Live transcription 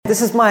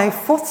This is my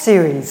fourth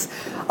series.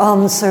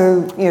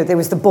 There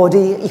was the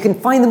body. You can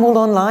find them all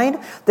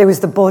online. There was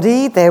the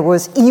body. There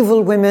was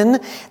evil women.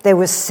 There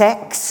was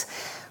sex.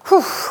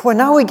 Well,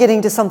 now we're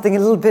getting to something a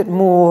little bit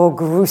more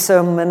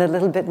gruesome and a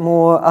little bit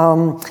more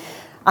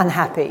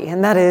unhappy,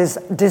 and that is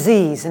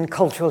disease and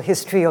cultural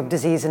history of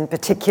disease in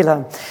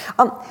particular.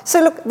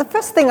 Look, the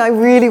first thing I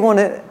really want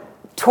to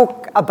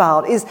talk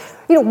about is,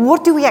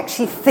 what do we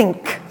actually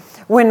think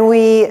when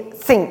we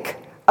think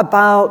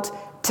about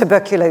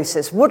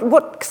tuberculosis?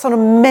 What sort of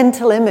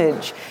mental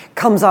image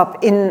comes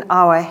up in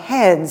our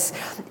heads?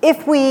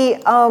 If we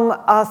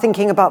are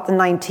thinking about the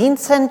 19th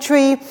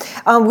century,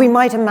 we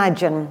might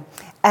imagine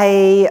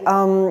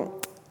an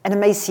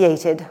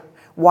emaciated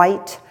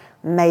white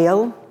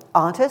male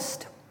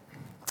artist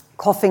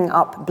coughing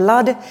up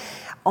blood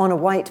on a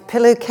white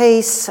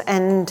pillowcase,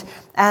 and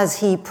as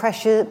he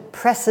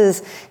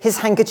presses his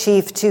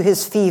handkerchief to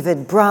his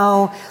fevered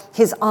brow,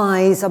 his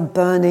eyes are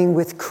burning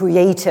with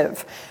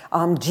creative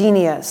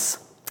genius.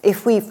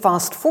 If we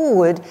fast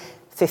forward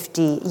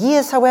 50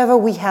 years, however,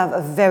 we have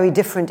a very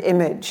different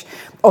image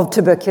of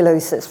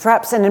tuberculosis.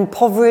 Perhaps an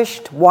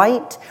impoverished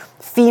white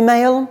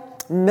female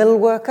mill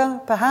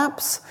worker,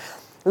 perhaps,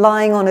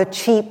 lying on a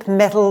cheap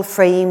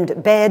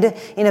metal-framed bed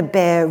in a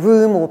bare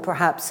room, or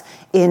perhaps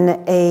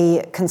in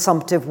a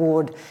consumptive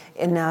ward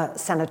in a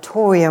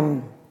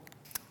sanatorium.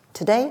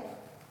 Today,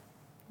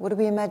 what do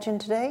we imagine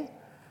today?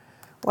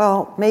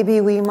 Well,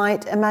 maybe we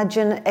might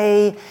imagine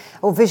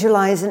or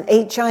visualize an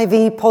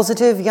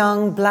HIV-positive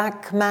young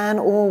black man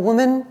or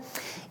woman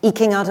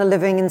eking out a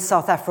living in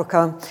South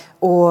Africa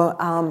or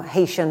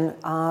Haitian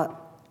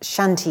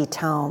shanty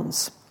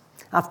towns.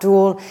 After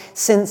all,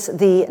 since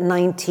the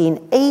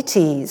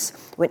 1980s,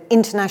 when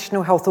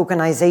International Health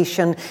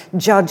Organization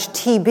judged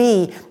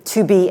TB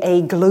to be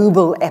a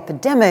global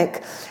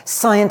epidemic,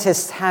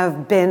 scientists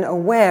have been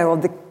aware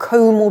of the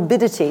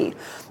comorbidity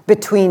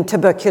between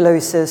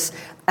tuberculosis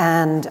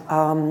and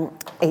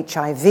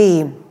HIV.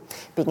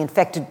 Being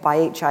infected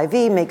by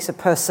HIV makes a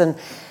person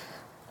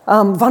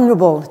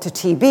vulnerable to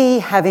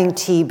TB. Having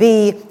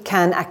TB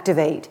can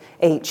activate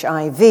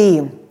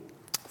HIV.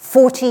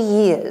 40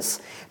 years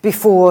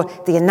before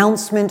the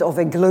announcement of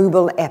a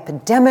global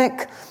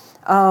epidemic,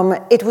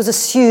 it was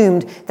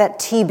assumed that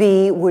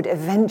TB would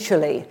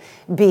eventually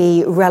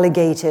be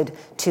relegated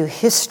to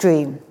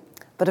history.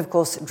 But of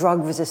course,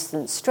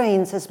 drug-resistant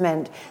strains has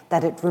meant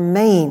that it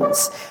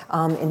remains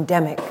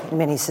endemic in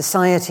many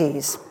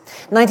societies.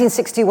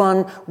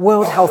 1961,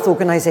 World Health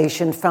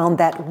Organization found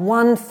that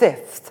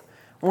one-fifth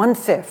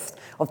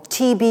of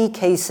TB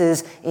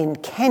cases in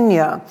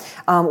Kenya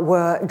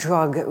were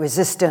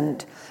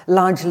drug-resistant,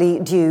 largely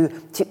due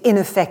to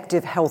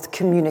ineffective health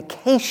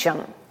communication,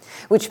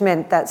 which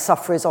meant that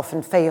sufferers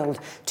often failed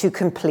to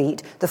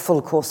complete the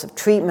full course of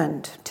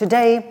treatment.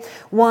 Today,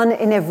 1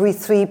 in every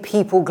 3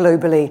 people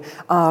globally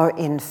are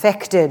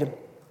infected.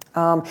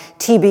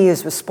 TB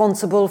is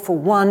responsible for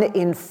 1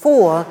 in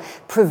 4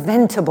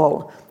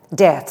 preventable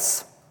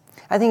deaths.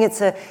 I think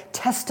it's a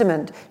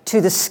testament to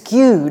the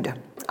skewed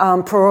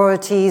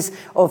priorities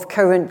of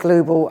current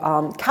global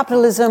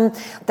capitalism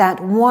that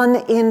 1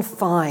 in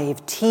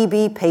 5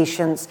 TB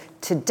patients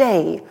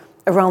today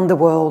around the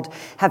world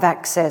have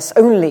access,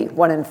 only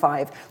 1 in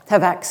 5,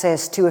 have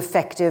access to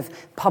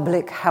effective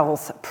public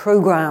health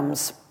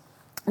programs.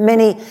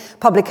 Many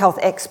public health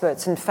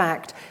experts, in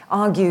fact,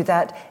 argue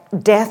that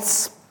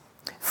deaths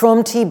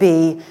from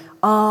TB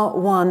are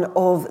one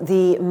of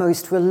the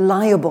most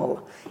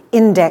reliable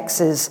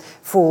indexes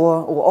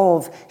for or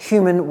of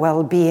human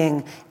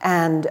well-being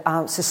and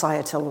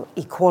societal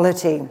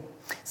equality.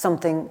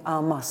 Something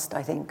must,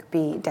 I think,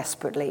 be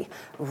desperately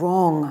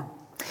wrong.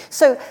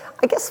 So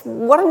I guess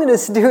what I'm going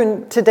to do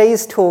in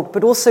today's talk,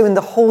 but also in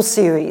the whole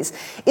series,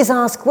 is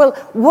ask, well,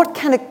 what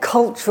kind of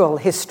cultural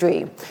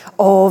history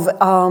of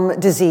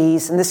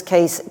disease, in this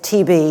case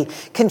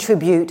TB,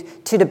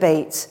 contribute to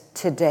debates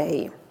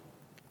today?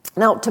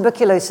 Now,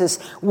 tuberculosis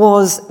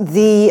was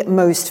the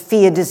most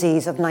feared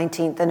disease of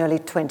 19th and early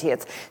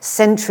 20th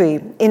century.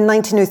 In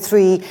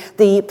 1903,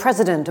 the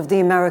president of the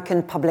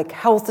American Public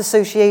Health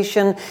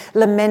Association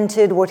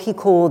lamented what he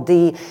called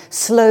the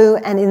slow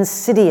and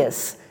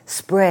insidious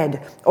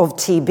spread of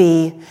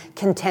TB,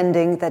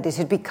 contending that it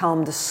had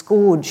become the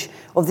scourge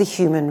of the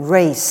human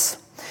race.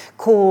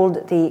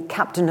 Called the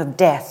captain of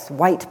death,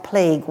 white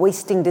plague,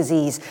 wasting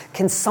disease,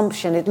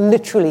 consumption, it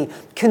literally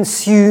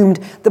consumed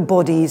the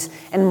bodies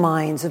and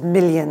minds of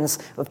millions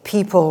of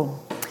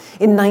people.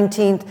 In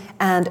 19th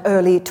and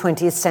early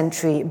 20th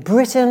century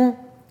Britain,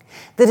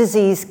 the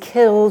disease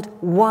killed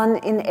 1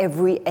 in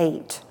every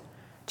 8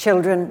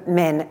 children,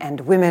 men,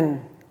 and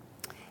women.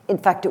 In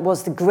fact, it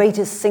was the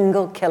greatest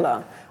single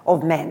killer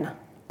of men.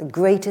 The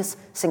greatest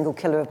single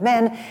killer of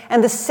men,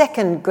 and the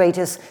second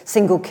greatest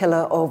single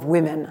killer of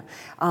women,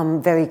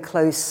 very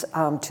close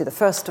to the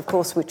first, of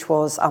course, which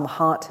was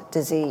heart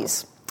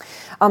disease.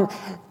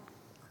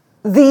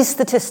 These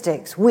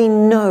statistics, we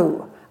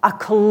know, are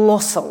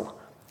colossal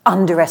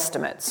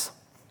underestimates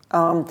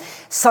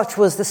Such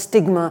was the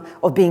stigma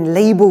of being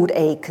labelled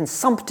a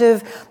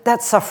consumptive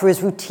that sufferers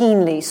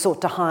routinely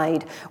sought to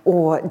hide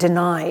or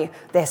deny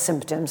their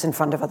symptoms in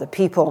front of other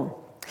people.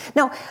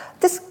 Now,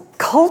 this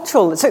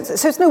cultural, so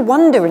it's no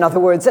wonder, in other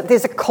words, that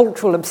there's a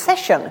cultural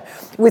obsession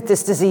with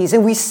this disease,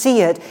 and we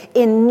see it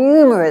in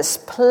numerous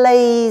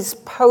plays,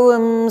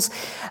 poems,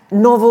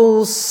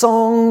 novels,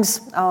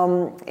 songs.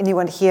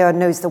 Anyone here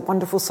knows the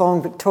wonderful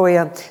song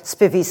Victoria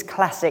Spivy's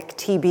classic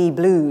TB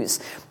Blues,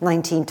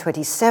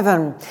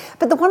 1927.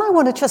 But the one I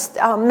want to just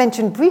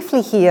mention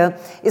briefly here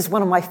is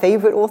one of my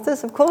favorite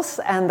authors, of course,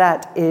 and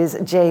that is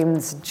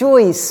James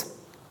Joyce.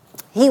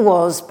 He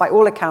was, by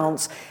all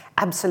accounts,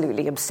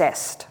 absolutely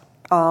obsessed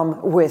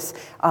with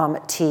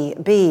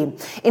TB.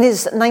 In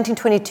his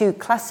 1922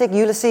 classic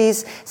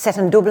Ulysses, set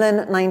in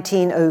Dublin,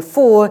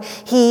 1904,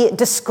 he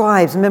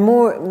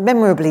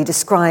memorably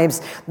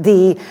describes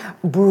the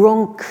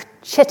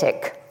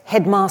bronchitic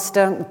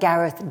headmaster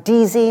Gareth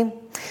Deasy,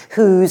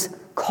 whose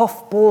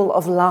cough ball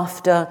of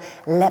laughter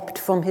leapt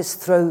from his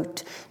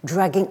throat,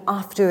 dragging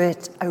after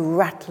it a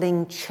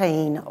rattling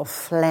chain of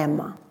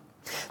phlegm.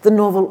 The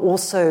novel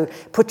also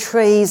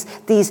portrays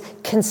these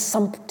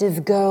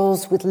consumptive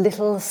girls with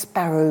little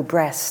sparrow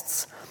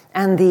breasts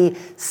and the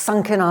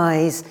sunken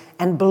eyes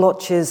and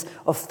blotches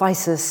of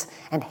phthisis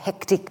and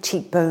hectic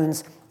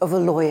cheekbones of a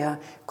lawyer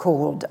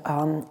called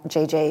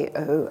J.J.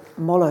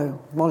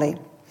 O'Molloy.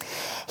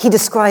 He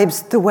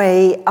describes the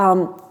way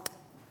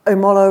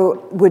O'Molloy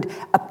would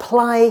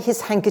apply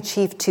his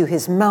handkerchief to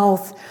his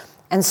mouth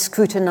and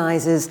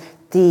scrutinizes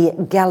the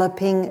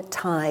galloping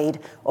tide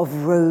of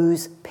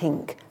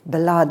rose-pink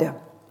blood.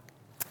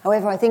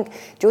 However, I think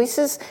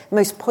Joyce's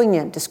most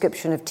poignant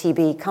description of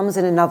TB comes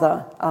in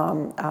another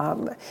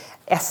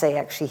essay,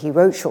 actually,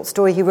 short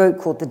story he wrote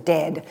called The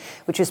Dead,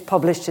 which was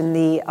published in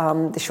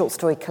the short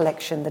story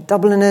collection The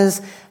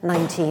Dubliners,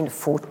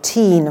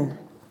 1914.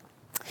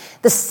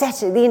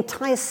 The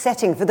entire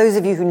setting, for those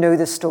of you who know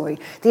the story,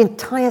 the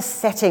entire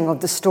setting of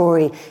the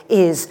story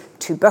is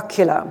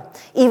tubercular.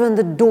 Even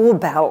the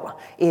doorbell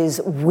is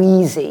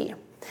wheezy,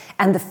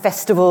 and the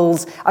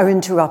festivals are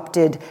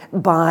interrupted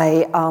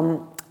by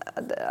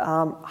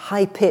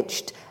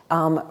high-pitched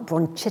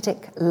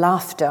bronchitic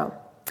laughter.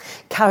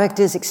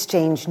 Characters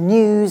exchange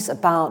news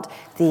about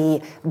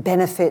the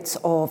benefits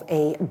of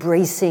a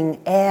bracing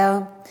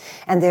air,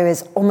 and there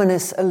is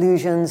ominous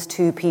allusions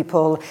to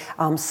people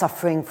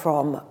suffering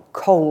from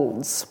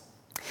colds.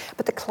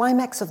 But the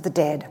climax of The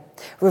Dead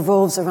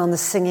revolves around the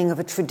singing of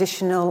a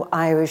traditional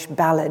Irish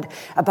ballad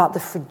about the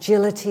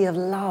fragility of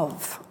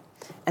love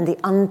and the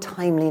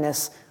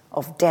untimeliness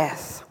of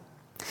death.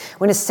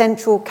 When a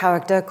central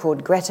character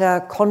called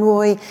Greta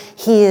Conroy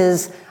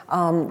hears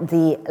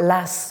the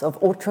Lass of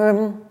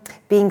Autumn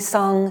being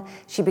sung,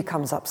 she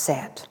becomes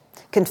upset,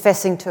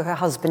 confessing to her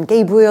husband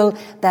Gabriel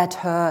that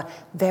her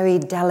very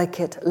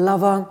delicate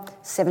lover,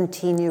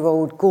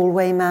 17-year-old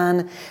Galway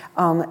man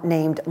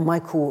named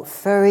Michael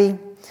Furry,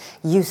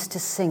 used to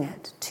sing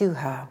it to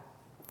her.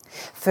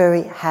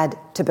 Furry had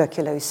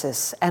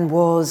tuberculosis and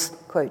was,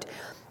 quote,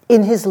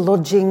 in his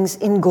lodgings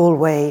in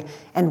Galway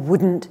and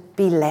wouldn't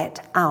be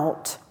let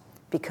out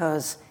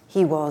because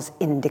he was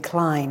in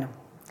decline.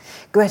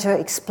 Greta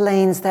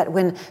explains that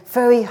when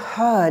Furry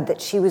heard that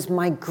she was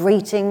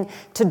migrating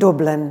to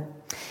Dublin,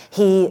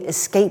 he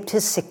escaped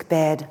his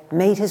sickbed,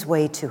 made his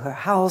way to her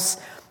house,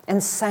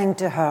 and sang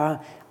to her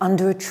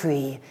under a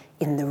tree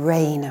in the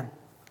rain.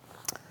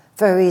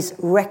 Furry's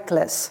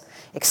reckless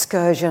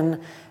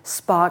excursion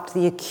sparked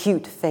the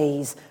acute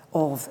phase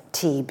of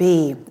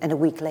TB, and a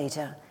week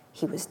later,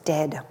 he was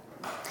dead.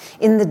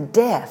 In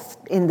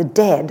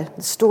the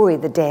story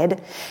The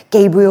Dead,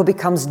 Gabriel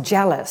becomes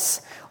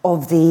jealous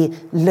of the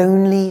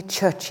lonely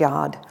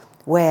churchyard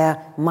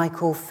where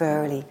Michael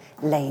Furley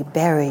lay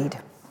buried.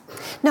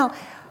 Now,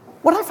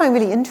 what I find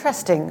really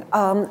interesting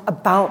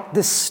about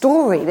this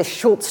story, this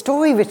short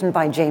story written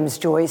by James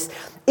Joyce,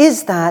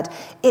 is that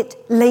it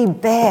lay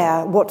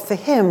bare what for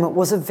him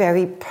was a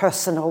very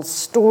personal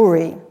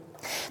story.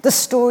 The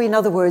story, in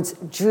other words,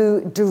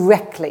 drew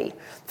directly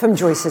from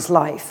Joyce's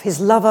life. His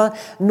lover,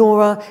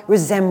 Nora,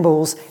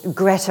 resembles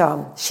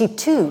Greta. She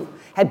too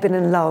had been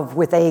in love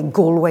with a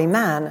Galway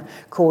man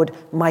called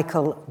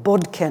Michael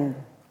Bodkin.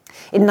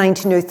 In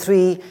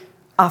 1903,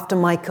 after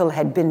Michael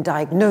had been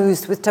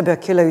diagnosed with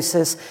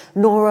tuberculosis,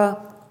 Nora,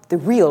 the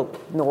real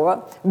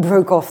Nora,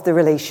 broke off the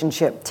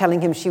relationship,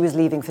 telling him she was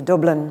leaving for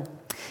Dublin.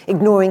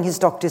 Ignoring his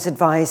doctor's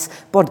advice,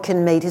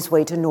 Bodkin made his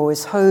way to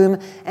Nora's home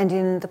and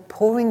in the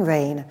pouring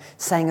rain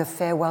sang a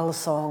farewell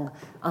song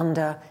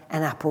under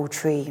an apple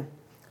tree.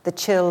 The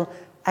chill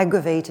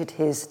aggravated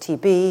his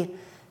TB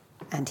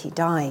and he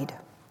died.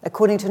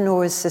 According to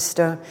Nora's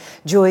sister,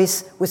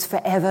 Joyce was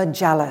forever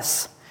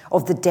jealous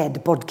of the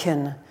dead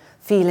Bodkin,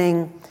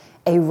 feeling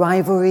a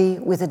rivalry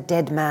with a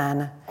dead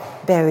man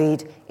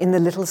buried in the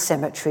little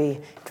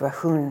cemetery,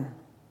 Drahun.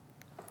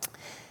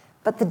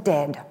 But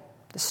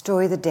the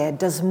story of The Dead,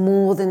 does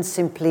more than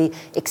simply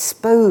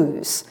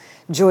expose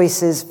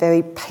Joyce's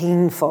very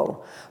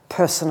painful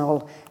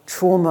personal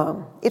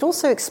trauma. It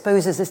also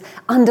exposes this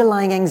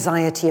underlying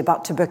anxiety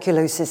about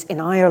tuberculosis in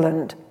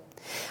Ireland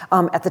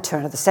at the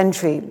turn of the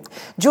century.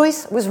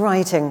 Joyce was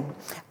writing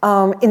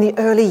in the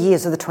early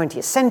years of the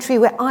 20th century,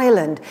 where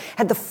Ireland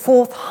had the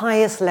fourth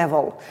highest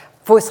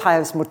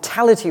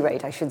mortality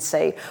rate, I should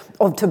say,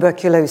 of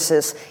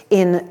tuberculosis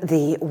in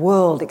the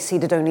world,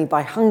 exceeded only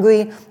by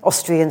Hungary,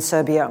 Austria, and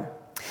Serbia.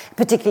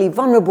 Particularly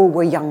vulnerable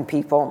were young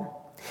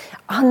people.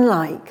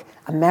 Unlike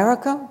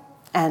America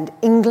and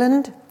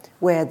England,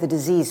 where the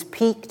disease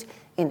peaked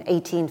in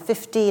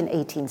 1850 and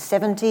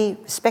 1870,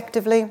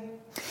 respectively,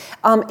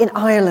 in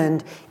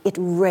Ireland, it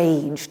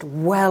raged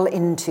well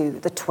into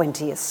the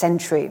 20th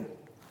century.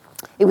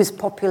 It was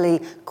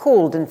popularly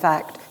called, in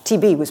fact,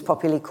 TB was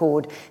popularly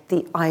called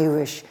the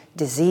Irish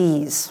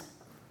disease.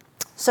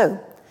 So,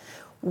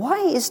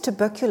 why is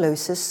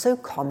tuberculosis so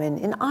common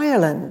in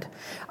Ireland?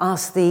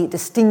 Asked the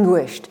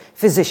distinguished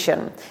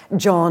physician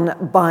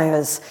John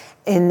Byers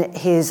in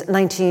his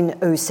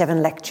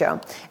 1907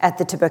 lecture at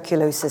the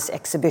tuberculosis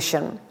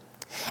exhibition.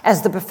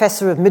 As the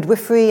professor of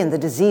midwifery and the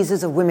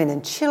diseases of women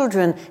and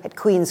children at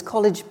Queen's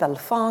College,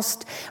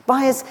 Belfast,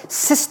 Byers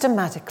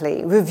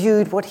systematically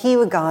reviewed what he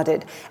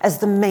regarded as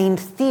the main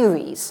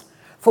theories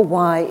for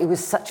why it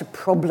was such a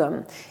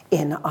problem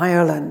in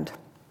Ireland.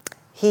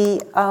 He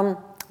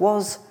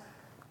was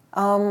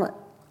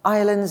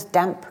Ireland's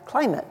damp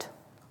climate,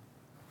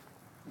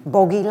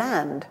 boggy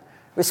land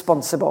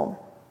responsible.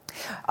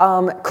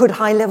 Could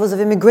high levels of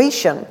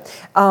immigration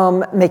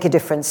make a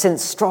difference,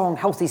 since strong,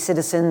 healthy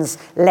citizens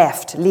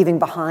left, leaving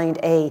behind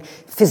a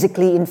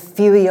physically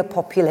inferior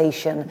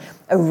population,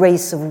 a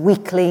race of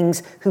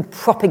weaklings who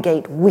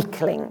propagate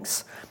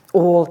weaklings,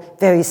 all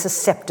very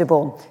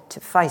susceptible to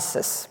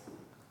phthisis?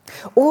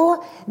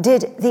 Or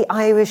did the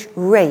Irish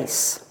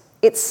race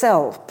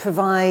itself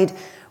provide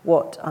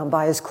what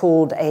Byers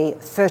called a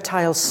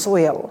fertile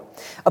soil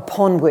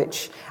upon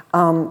which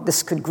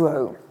this could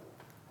grow?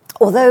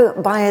 Although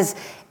Byers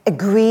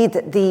agreed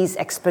that these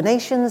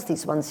explanations,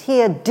 these ones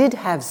here, did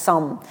have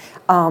some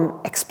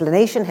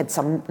explanation, had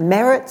some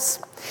merits,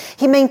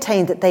 he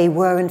maintained that they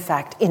were in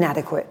fact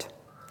inadequate.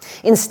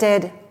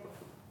 Instead,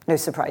 no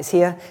surprise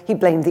here, he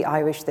blamed the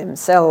Irish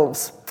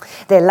themselves.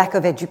 Their lack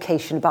of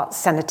education about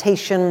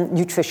sanitation,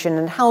 nutrition,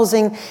 and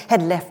housing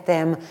had left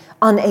them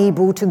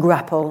unable to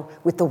grapple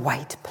with the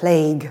White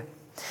Plague.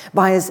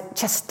 Byers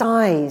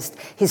chastised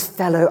his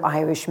fellow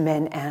Irish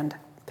men and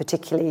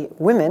particularly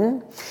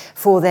women,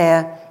 for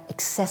their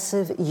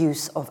excessive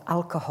use of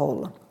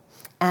alcohol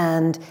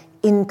and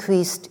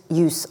increased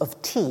use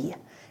of tea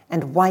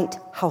and white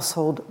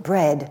household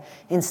bread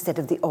instead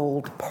of the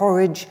old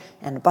porridge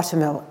and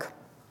buttermilk.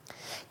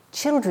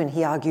 Children,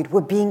 he argued, were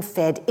being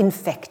fed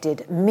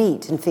infected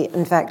meat.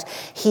 In fact,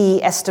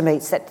 he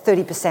estimates that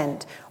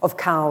 30% of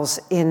cows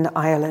in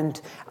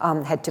Ireland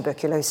had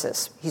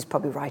tuberculosis. He's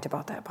probably right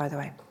about that, by the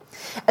way.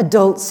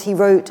 Adults, he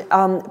wrote,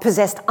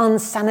 possessed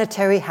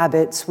unsanitary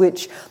habits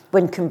which,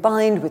 when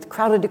combined with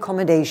crowded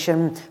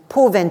accommodation,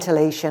 poor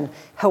ventilation,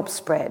 helped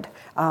spread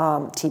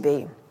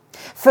TB.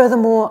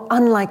 Furthermore,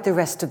 unlike the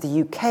rest of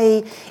the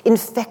UK,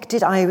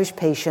 infected Irish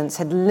patients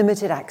had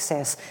limited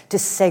access to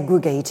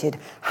segregated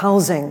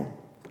housing.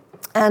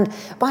 And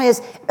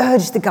Byers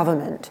urged the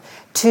government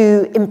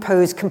to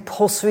impose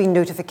compulsory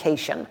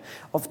notification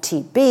of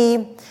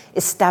TB,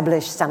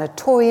 establish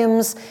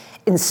sanatoriums,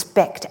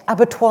 inspect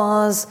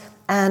abattoirs,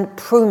 and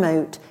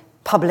promote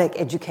public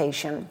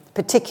education,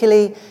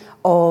 particularly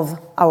of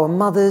our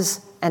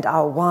mothers and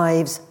our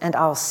wives and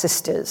our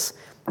sisters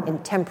in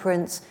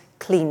temperance,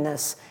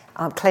 cleanliness,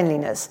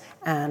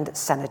 and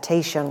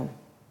sanitation.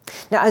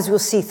 Now, as we'll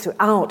see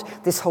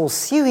throughout this whole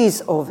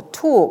series of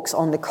talks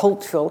on the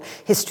cultural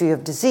history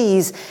of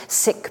disease,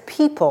 sick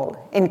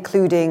people,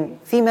 including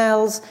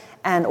females,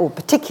 or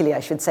particularly, I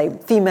should say,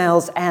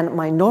 females and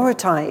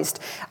minoritized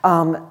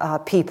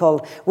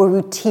people, were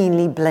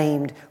routinely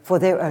blamed for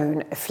their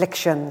own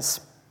afflictions.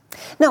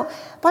 Now,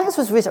 Byers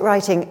was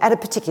writing at a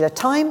particular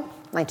time,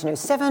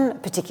 1907, a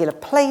particular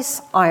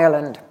place,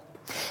 Ireland.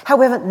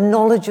 However,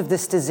 knowledge of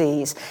this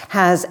disease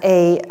has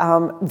a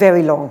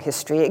very long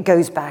history. It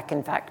goes back,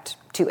 in fact,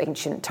 to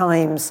ancient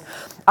times.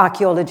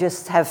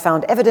 Archaeologists have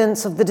found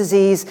evidence of the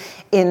disease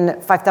in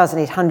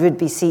 5800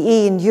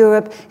 BCE in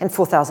Europe and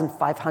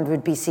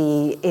 4500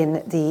 BCE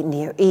in the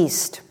Near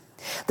East.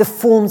 The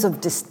forms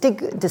of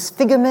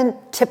disfigurement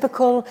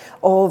typical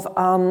of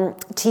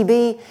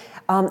TB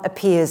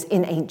appears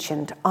in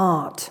ancient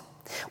art.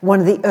 One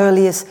of the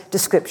earliest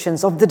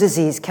descriptions of the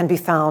disease can be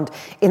found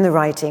in the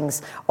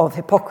writings of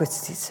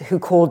Hippocrates,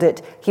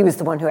 he was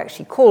the one who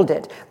actually called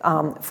it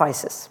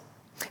phthisis,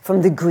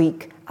 from the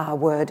Greek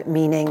word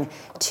meaning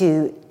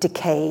to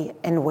decay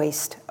and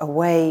waste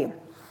away.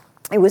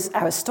 It was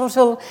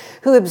Aristotle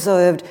who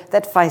observed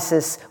that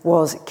phthisis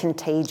was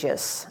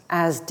contagious,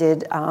 as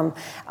did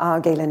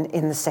Galen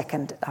in the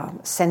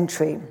 2nd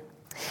century.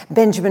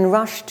 Benjamin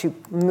Rush, to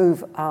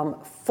move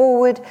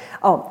forward,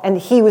 and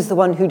he was the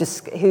one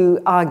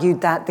who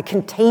argued that the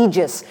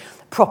contagious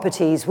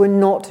properties were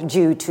not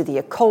due to the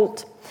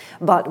occult,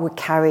 but were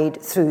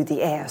carried through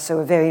the air. So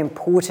a very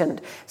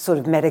important sort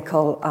of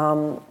medical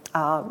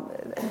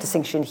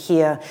distinction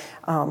here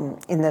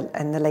in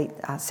the late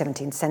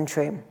 17th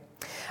century.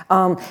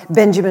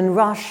 Benjamin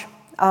Rush,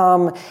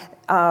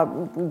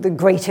 the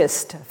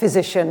greatest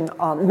physician,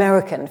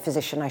 American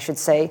physician, I should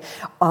say,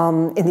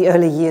 in the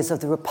early years of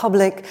the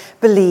Republic,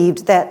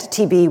 believed that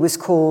TB was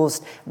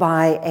caused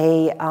by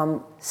a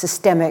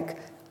systemic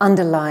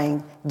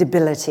underlying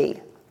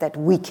debility that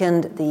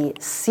weakened the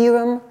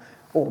serum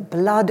or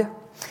blood,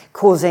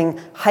 causing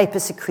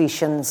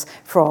hypersecretions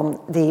from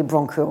the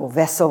bronchial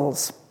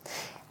vessels.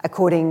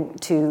 According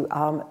to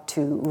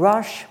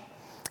Rush,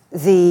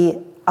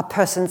 a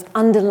person's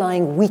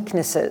underlying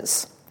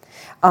weaknesses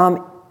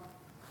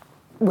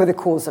were the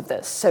cause of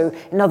this. So,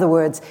 in other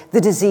words,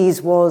 the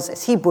disease was,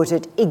 as he put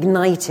it,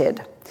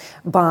 ignited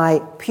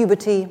by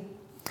puberty,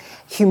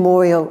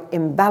 humoral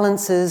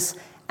imbalances,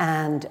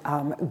 and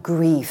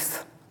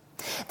grief.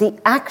 The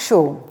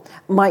actual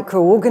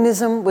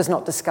microorganism was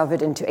not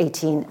discovered until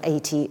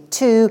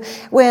 1882,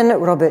 when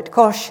Robert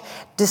Koch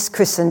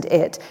christened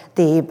it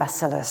the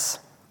bacillus.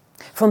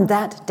 From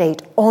that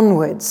date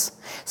onwards,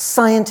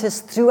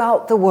 scientists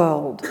throughout the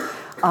world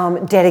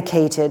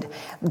dedicated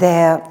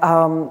their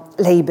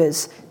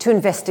labors to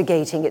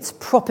investigating its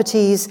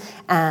properties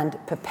and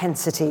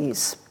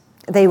propensities.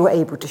 They were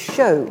able to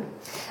show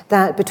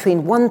that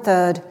between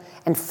 1/3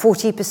 and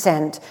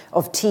 40%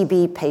 of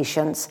TB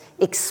patients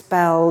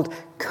expelled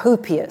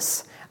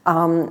copious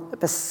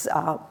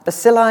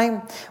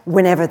bacilli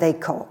whenever they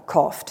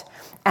coughed,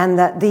 and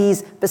that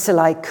these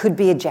bacilli could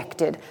be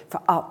ejected for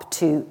up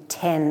to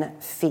 10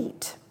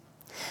 feet.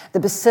 The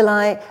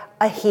bacilli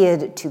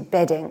adhered to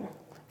bedding,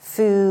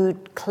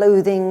 food,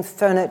 clothing,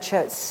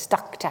 furniture,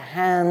 stuck to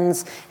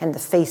hands and the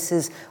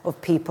faces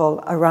of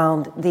people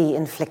around the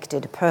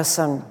inflicted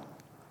person.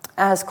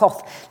 As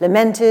Koch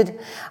lamented,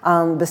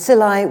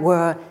 bacilli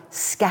were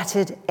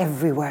scattered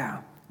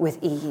everywhere with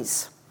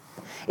ease.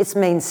 Its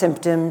main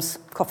symptoms: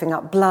 coughing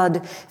up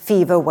blood,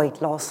 fever,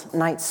 weight loss,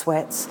 night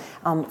sweats,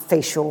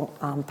 facial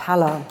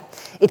pallor.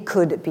 It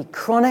could be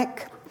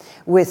chronic,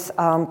 with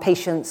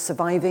patients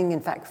surviving,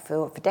 in fact,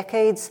 for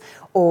decades,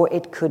 or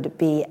it could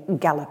be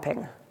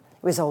galloping,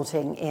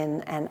 resulting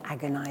in an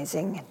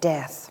agonizing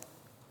death.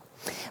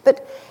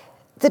 But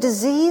the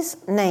disease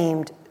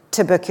named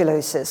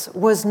tuberculosis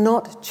was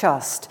not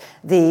just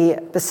the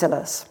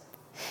bacillus.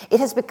 It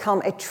has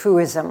become a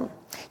truism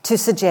to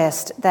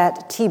suggest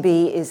that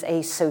TB is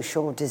a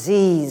social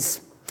disease.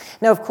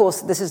 Now, of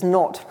course, this is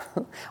not,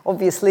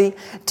 obviously,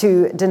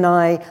 to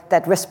deny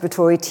that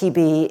respiratory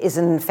TB is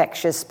an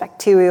infectious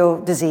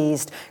bacterial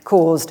disease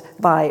caused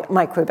by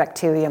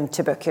Mycobacterium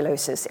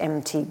tuberculosis,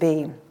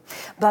 MTB.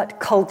 But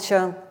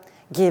culture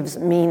gives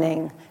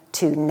meaning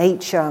to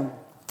nature.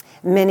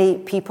 Many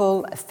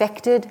people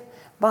affected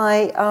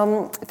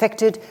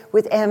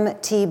with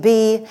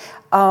MTB,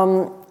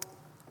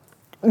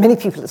 many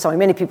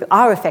people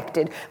are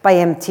affected by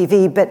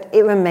MTB, but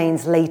it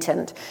remains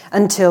latent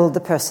until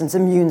the person's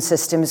immune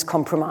system is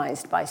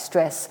compromised by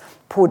stress,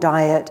 poor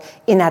diet,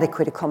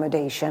 inadequate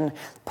accommodation,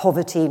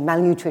 poverty,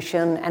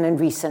 malnutrition, and in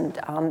recent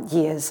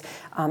years,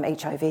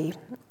 HIV.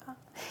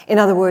 In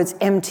other words,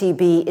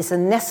 MTB is a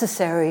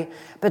necessary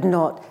but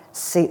not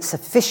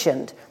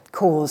sufficient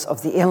cause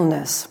of the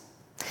illness.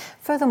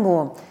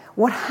 Furthermore,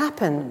 what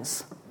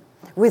happens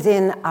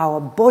within our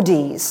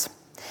bodies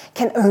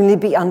can only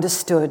be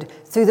understood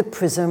through the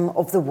prism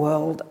of the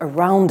world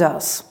around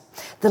us.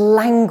 The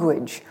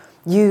language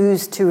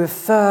used to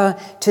refer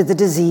to the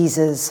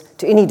diseases,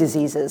 to any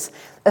diseases,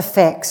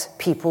 affects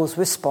people's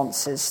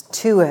responses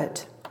to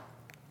it.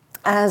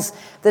 As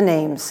the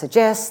name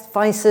suggests,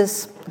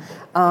 phthisis,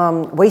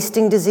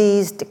 wasting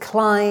disease,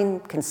 decline,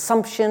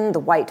 consumption, the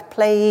white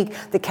plague,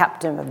 the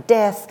captain of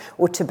death,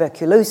 or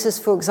tuberculosis,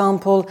 for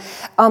example,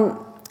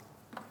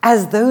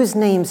 as those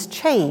names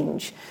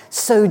change,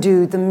 so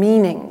do the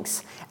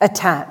meanings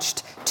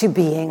attached to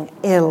being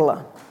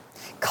ill.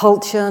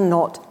 Culture,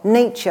 not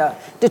nature,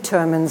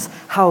 determines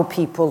how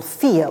people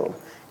feel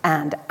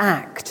and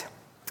act.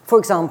 For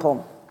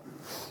example,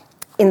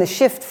 in the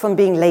shift from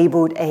being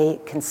labeled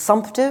a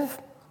consumptive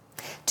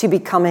to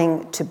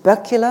becoming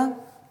tubercular,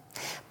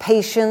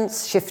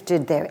 patients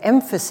shifted their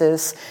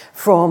emphasis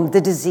from the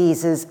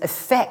disease's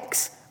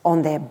effects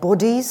on their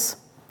bodies,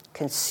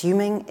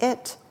 consuming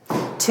it,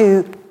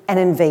 to an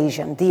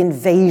invasion, the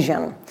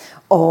invasion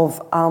of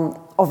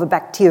a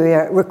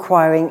bacteria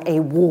requiring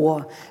a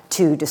war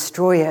to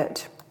destroy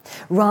it.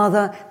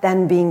 Rather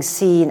than being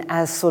seen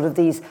as sort of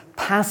these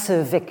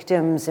passive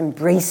victims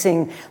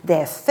embracing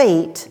their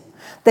fate,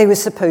 they were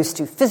supposed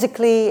to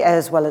physically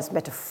as well as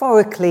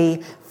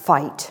metaphorically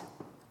fight,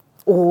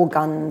 all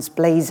guns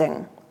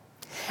blazing.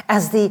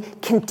 As the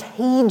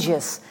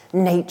contagious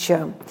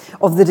nature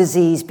of the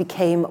disease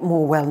became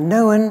more well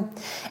known,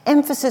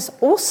 emphasis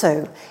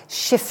also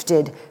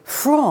shifted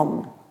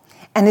from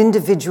an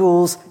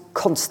individual's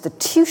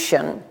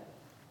constitution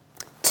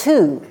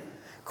to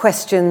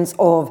questions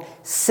of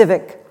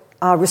civic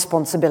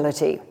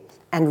responsibility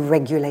and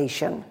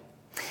regulation.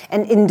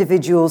 An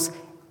individual's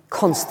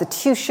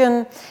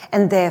constitution,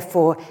 and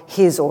therefore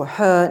his or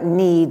her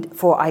need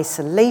for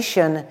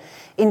isolation,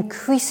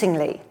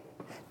 increasingly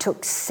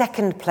took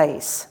second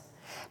place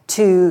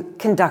to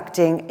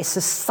conducting a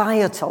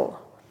societal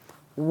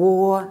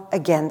war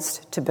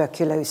against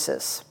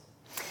tuberculosis.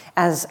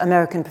 As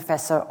American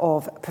professor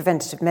of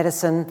preventative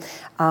medicine,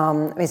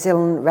 Ms.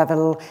 Ellen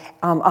Revel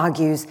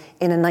argues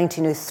in a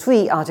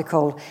 1903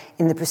 article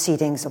in the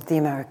Proceedings of the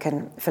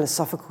American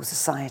Philosophical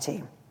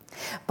Society.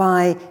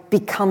 By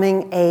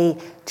being a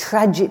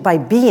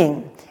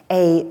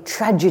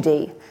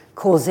tragedy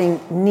causing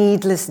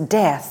needless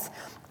death,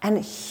 and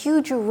a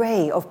huge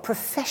array of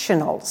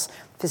professionals,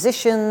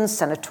 physicians,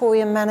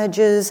 sanatorium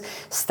managers,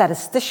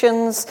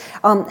 statisticians,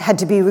 had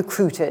to be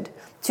recruited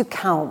to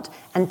count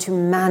and to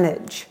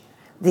manage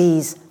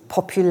these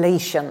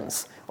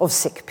populations of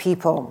sick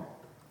people.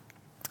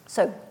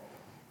 So,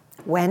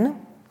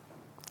 when,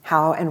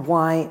 how, and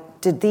why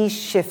did these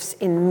shifts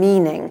in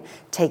meaning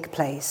take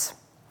place?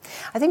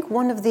 I think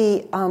one of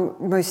the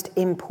most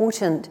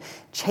important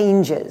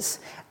changes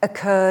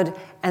occurred,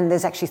 and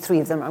there's actually three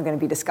of them I'm going to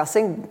be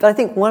discussing, but I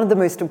think one of the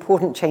most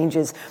important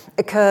changes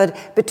occurred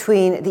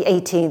between the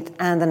 18th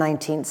and the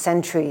 19th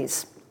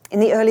centuries. In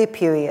the earlier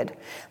period,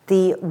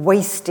 the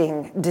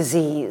wasting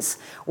disease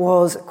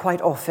was quite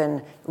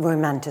often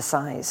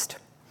romanticized.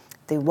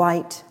 The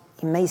white,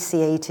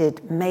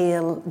 emaciated,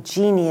 male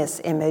genius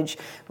image,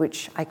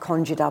 which I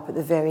conjured up at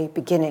the very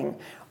beginning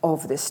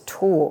of this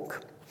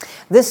talk.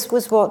 This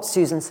was what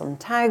Susan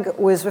Sontag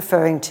was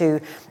referring to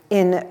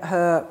in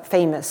her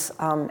famous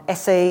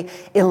essay,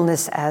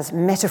 Illness as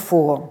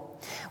Metaphor.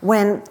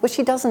 What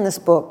she does in this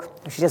book,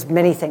 she does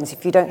many things.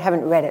 If you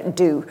haven't read it,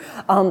 do.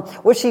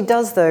 What she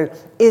does, though,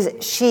 is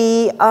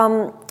she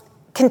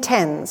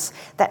contends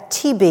that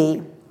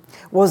TB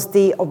was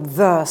the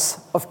obverse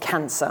of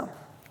cancer.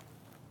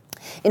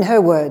 In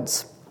her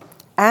words,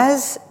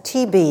 as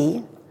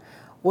TB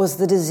was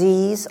the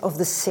disease of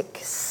the sick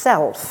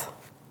self,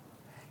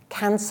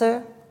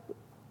 cancer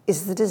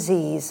is the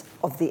disease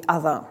of the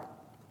other.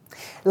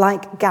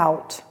 Like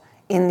gout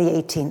in the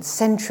 18th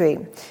century,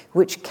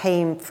 which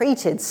came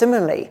freighted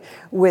similarly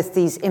with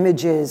these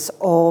images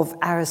of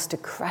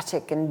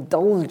aristocratic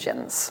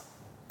indulgence.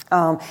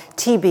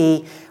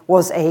 TB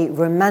was a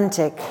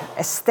romantic,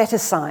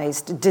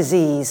 aestheticized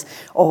disease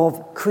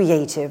of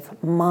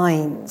creative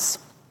minds.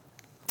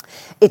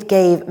 It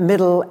gave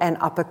middle and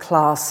upper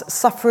class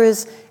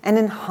sufferers an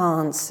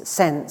enhanced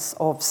sense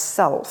of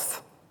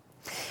self.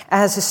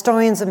 As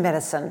historians of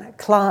medicine,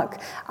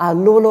 Clark,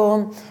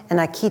 Lolo, and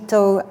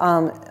Akito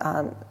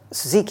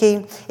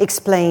Suzuki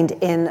explained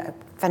in a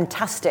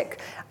fantastic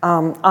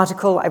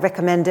article, I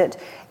recommend it.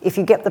 If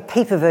you get the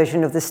paper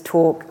version of this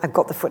talk, I've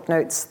got the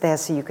footnotes there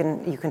so you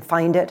can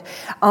find it.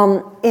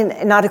 In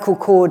an article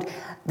called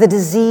The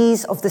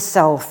Disease of the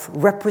Self,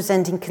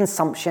 Representing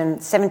Consumption,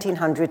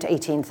 1700 to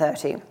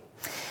 1830.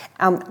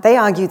 They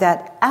argue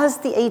that as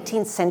the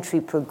 18th century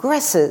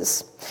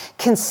progresses,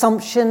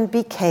 consumption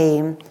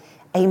became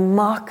a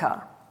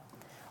marker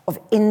of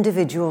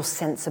individual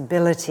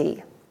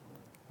sensibility,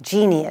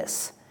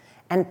 genius,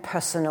 and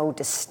personal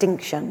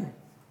distinction.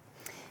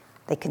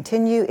 They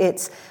continue,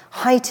 its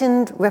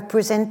heightened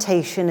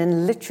representation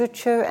in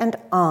literature and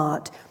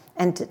art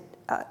and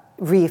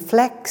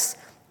reflects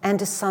and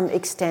to some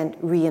extent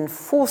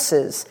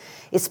reinforces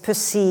its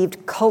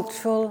perceived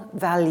cultural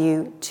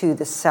value to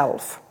the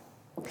self.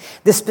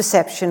 This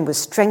perception was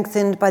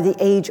strengthened by the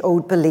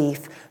age-old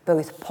belief,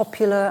 both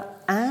popular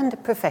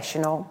and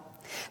professional,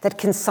 that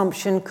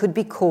consumption could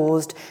be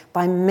caused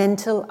by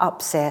mental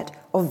upset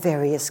of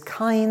various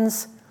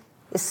kinds,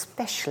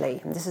 especially,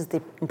 and this is the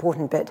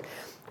important bit,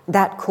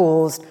 that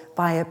caused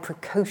by a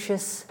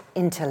precocious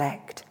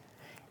intellect,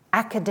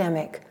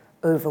 academic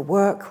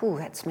overwork,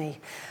 that's me,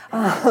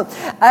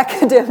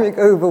 academic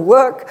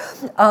overwork,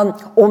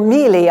 or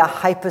merely a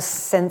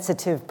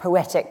hypersensitive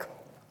poetic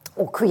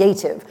or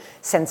creative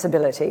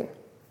sensibility.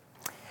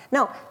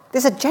 Now,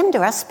 there's a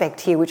gender aspect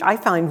here which I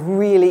find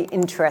really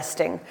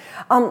interesting.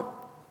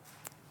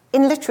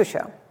 In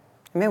literature,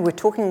 remember we're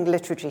talking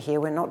literature here,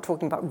 we're not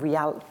talking about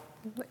reality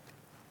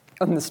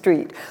on the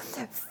street.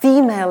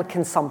 Female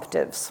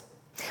consumptives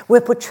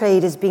were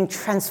portrayed as being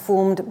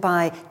transformed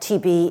by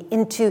TB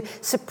into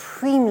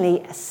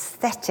supremely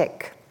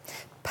aesthetic,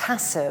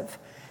 passive,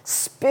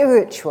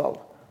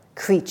 spiritual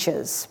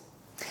creatures.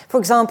 For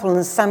example,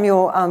 in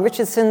Samuel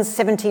Richardson's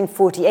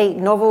 1748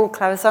 novel,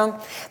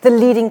 Clarissa, the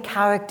leading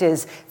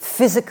character's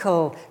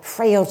physical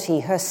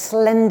frailty, her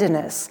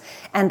slenderness,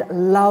 and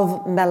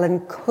love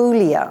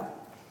melancholia,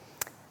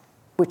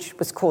 which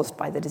was caused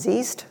by the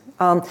diseased,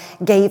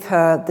 gave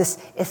her this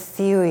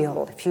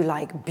ethereal, if you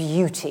like,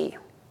 beauty.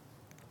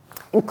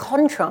 In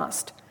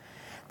contrast,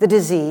 the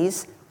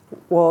disease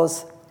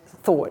was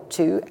thought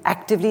to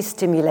actively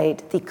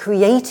stimulate the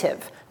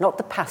creative, not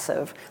the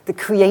passive, the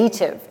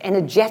creative,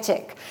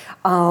 energetic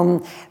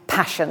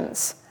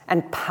passions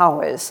and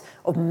powers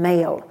of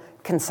male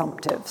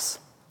consumptives.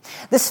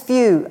 This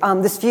view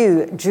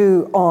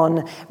drew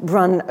on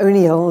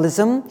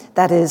Brunonialism,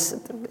 that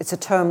is, it's a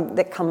term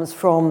that comes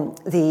from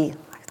I've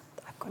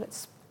got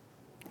it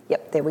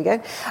Yep, there we go.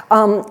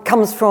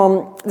 Comes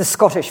from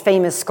the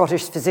famous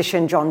Scottish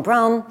physician John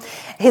Brown.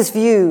 His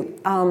view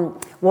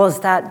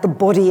was that the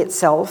body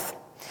itself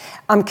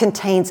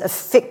contains a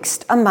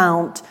fixed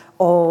amount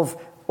of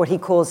what he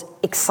calls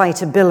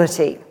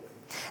excitability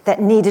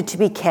that needed to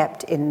be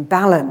kept in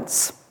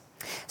balance.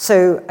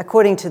 So,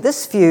 according to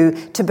this view,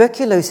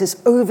 tuberculosis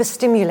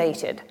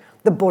overstimulated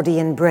the body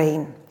and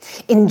brain,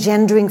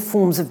 engendering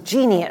forms of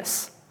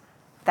genius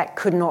that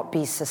could not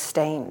be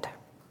sustained.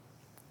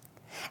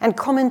 And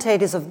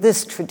commentators of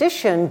this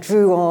tradition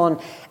drew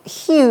on a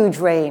huge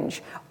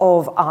range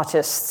of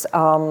artists,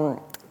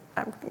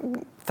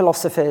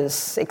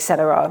 philosophers,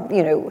 etc.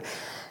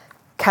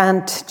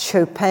 Kant,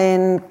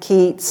 Chopin,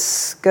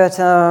 Keats,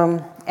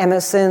 Goethe,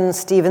 Emerson,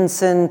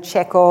 Stevenson,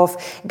 Chekhov.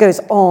 It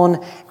goes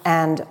on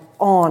and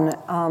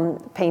on,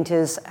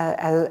 painters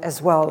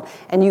as well.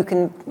 And you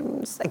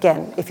can,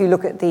 again, if you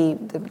look at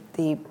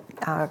the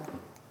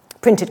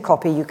printed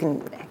copy, you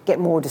can get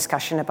more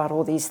discussion about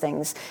all these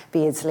things,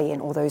 Beardsley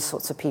and all those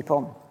sorts of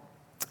people.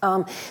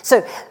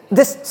 So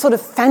this sort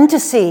of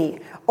fantasy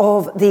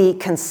of the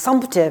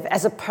consumptive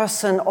as a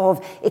person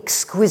of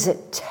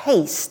exquisite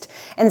taste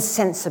and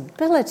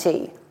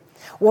sensibility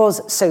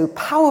was so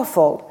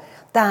powerful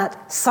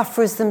that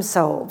sufferers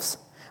themselves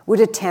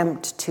would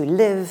attempt to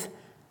live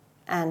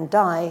and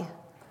die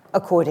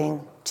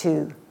according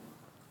to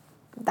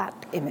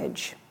that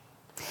image.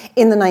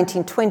 In the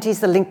 1920s,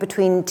 the link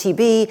between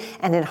TB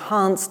and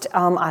enhanced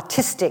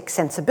artistic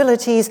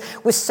sensibilities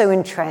was so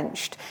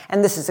entrenched.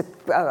 And this is a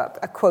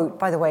quote,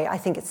 by the way, I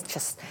think it's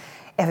just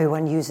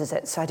everyone uses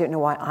it, so I don't know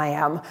why I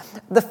am.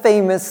 The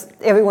famous,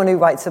 everyone who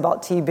writes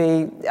about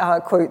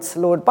TB quotes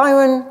Lord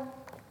Byron,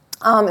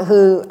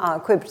 who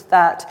quipped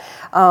that,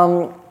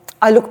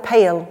 I look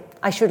pale,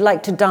 I should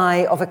like to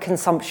die of a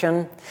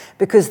consumption,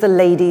 because the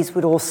ladies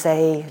would all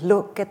say,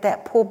 look at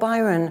that poor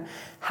Byron,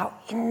 how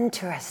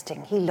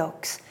interesting he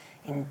looks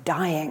in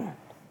dying.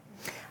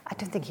 I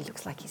don't think he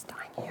looks like he's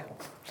dying here.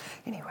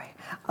 Anyway,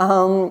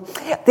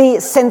 the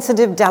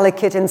sensitive,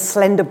 delicate, and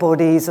slender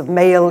bodies of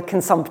male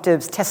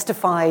consumptives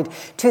testified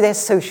to their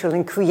social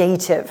and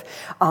creative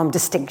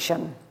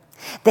distinction.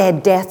 Their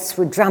deaths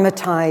were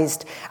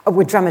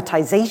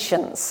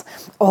dramatizations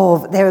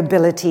of their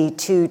ability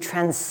to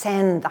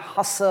transcend the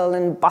hustle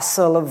and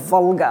bustle of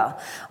vulgar,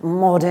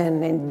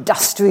 modern,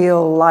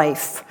 industrial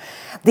life.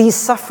 These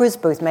sufferers,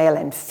 both male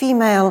and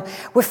female,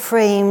 were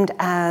framed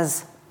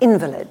as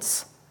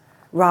invalids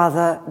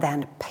rather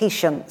than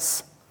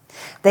patients.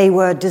 They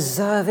were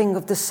deserving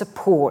of the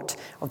support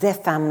of their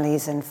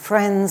families and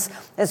friends,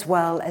 as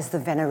well as the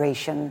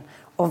veneration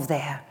of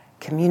their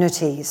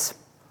communities.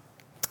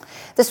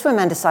 This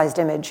romanticized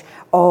image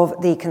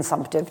of the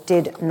consumptive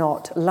did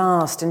not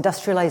last.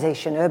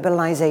 Industrialization,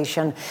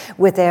 urbanization,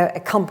 with their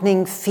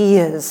accompanying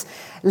fears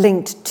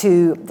linked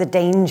to the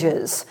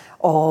dangers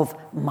of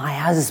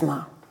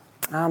miasma.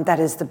 That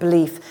is the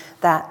belief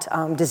that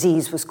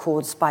disease was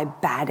caused by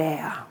bad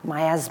air,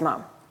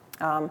 miasma.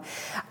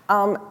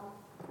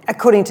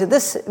 According to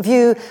this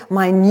view,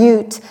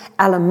 minute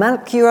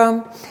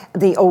animalcula,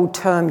 the old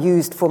term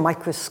used for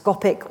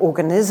microscopic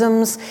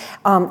organisms,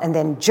 and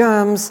then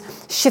germs,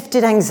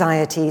 shifted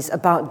anxieties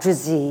about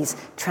disease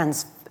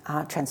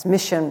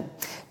transmission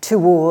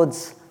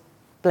towards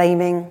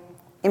blaming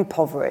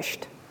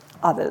impoverished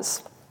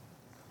others.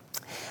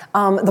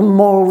 The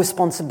moral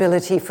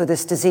responsibility for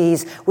this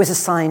disease was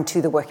assigned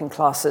to the working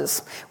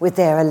classes with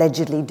their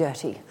allegedly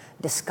dirty,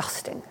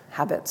 disgusting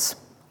habits.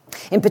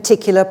 In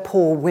particular,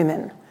 poor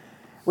women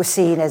were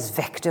seen as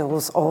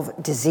vectors of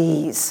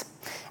disease.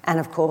 And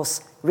of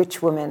course,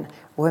 rich women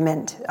were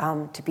meant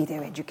to be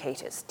their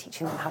educators,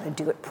 teaching them how to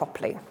do it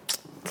properly,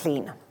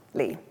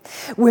 cleanly.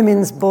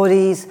 Women's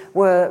bodies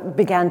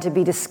began to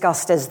be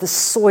discussed as the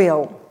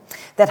soil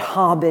that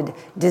harbored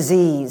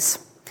disease.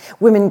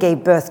 Women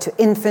gave birth to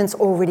infants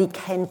already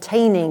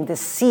containing the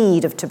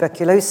seed of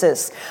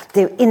tuberculosis.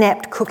 Their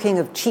inept cooking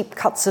of cheap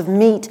cuts of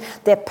meat,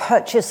 their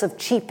purchase of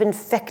cheap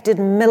infected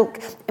milk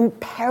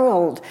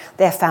imperiled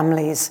their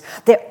families.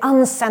 Their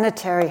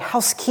unsanitary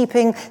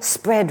housekeeping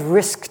spread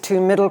risk to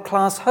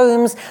middle-class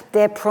homes.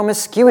 Their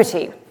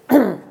promiscuity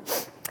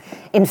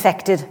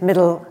infected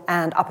middle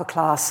and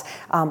upper-class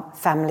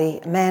family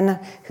men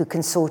who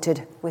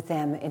consorted with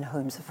them in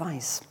homes of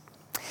vice.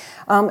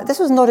 This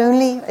was not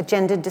only a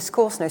gendered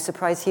discourse, no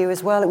surprise here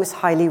as well, it was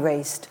highly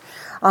raced.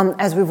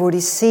 As we've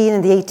already seen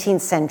in the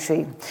 18th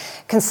century,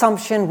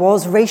 consumption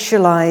was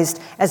racialized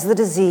as the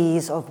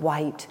disease of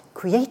white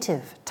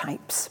creative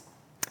types.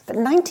 But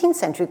 19th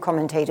century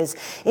commentators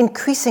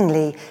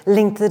increasingly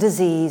linked the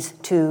disease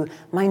to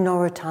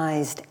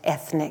minoritized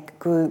ethnic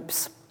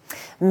groups.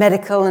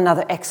 Medical and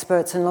other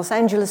experts in Los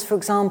Angeles, for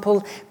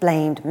example,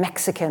 blamed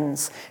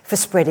Mexicans for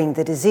spreading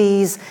the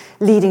disease,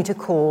 leading to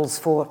calls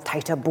for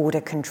tighter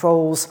border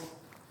controls,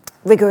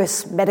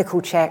 rigorous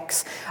medical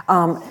checks,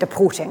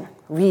 deporting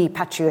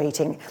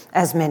repatriating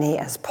as many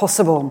as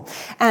possible.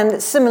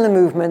 And similar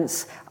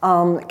movements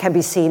can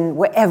be seen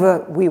wherever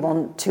we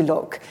want to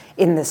look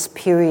in this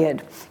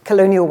period.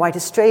 Colonial white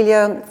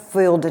Australia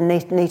filled a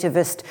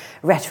nativist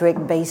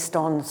rhetoric based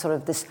on sort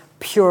of this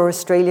pure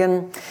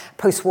Australian.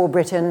 Post-war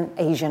Britain,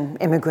 Asian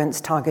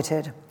immigrants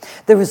targeted.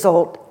 The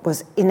result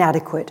was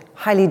inadequate,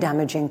 highly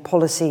damaging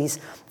policies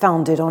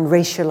founded on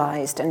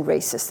racialized and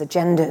racist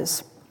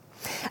agendas.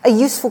 A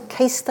useful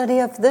case study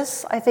of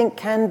this, I think,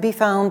 can be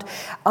found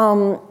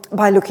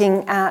by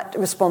looking at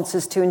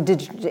responses to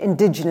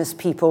indigenous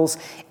peoples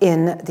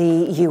in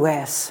the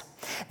US.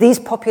 These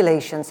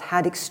populations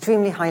had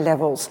extremely high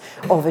levels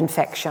of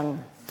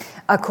infection.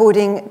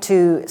 According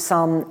to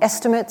some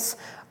estimates,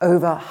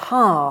 over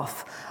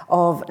half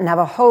of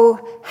Navajo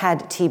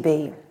had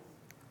TB.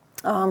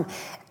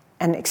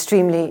 An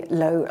extremely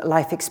low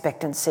life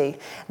expectancy.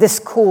 This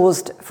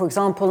caused, for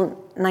example,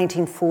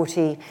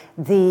 1940,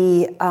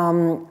 the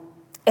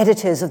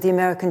editors of the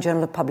American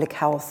Journal of Public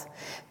Health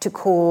to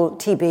call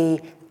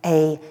TB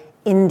a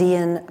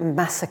Indian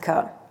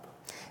massacre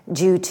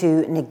due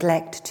to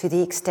neglect to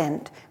the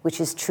extent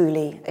which is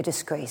truly a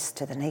disgrace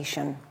to the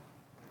nation.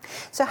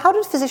 So how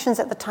did physicians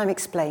at the time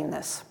explain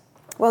this?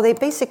 Well, they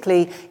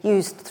basically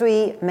used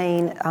three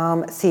main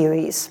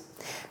theories: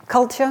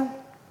 culture,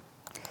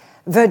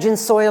 virgin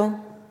soil,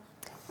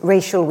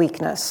 racial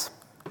weakness.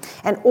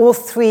 And all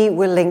three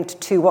were linked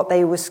to what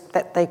they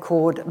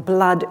called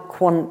blood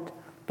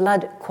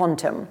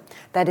quantum,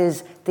 that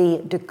is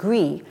the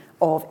degree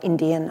of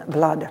Indian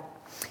blood,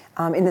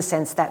 in the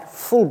sense that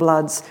full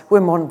bloods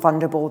were more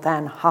vulnerable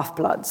than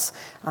half-bloods,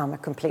 a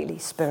completely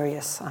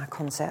spurious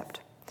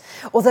concept.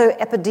 Although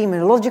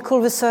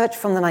epidemiological research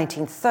from the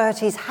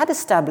 1930s had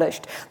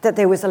established that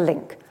there was a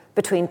link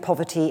between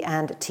poverty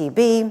and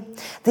TB,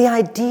 the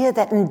idea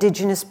that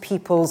indigenous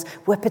peoples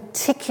were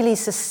particularly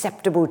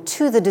susceptible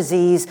to the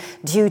disease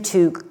due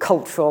to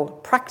cultural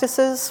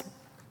practices.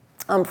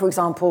 For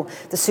example,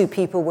 the Sioux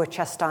people were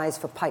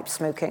chastised for pipe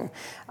smoking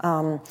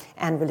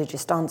and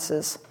religious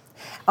dances,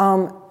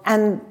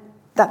 and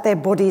that their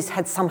bodies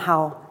had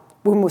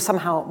were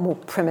somehow more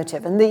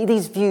primitive. And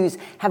these views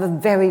have a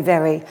very,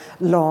 very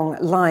long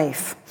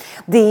life.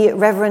 The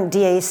Reverend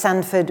D.A.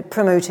 Sanford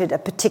promoted a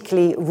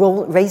particularly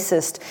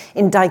racist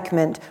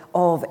indictment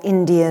of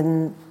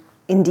Indian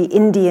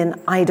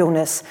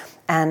idleness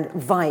and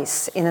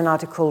vice in an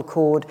article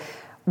called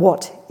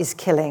 "What is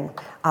Killing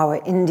Our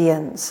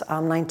Indians?"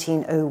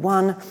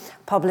 1901,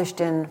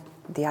 published in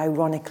the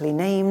ironically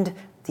named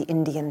The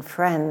Indian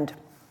Friend.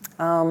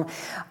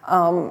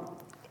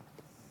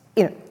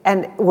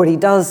 And what he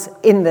does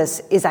in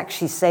this is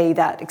actually say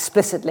that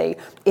explicitly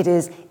it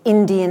is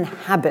Indian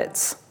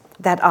habits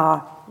that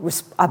are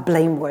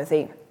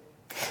blameworthy.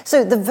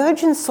 So the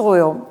virgin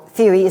soil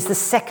theory is the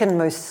second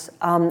most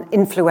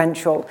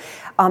influential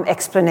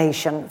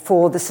explanation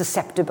for the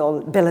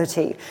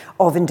susceptibility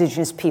of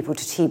indigenous people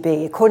to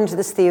TB. According to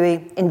this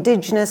theory,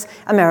 indigenous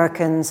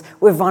Americans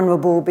were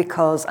vulnerable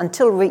because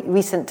until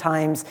recent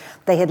times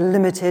they had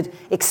limited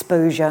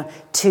exposure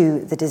to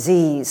the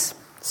disease.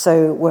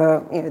 So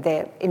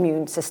their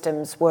immune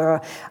systems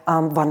were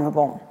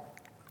vulnerable.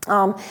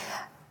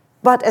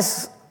 But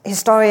as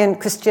historian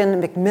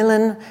Christian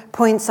McMillan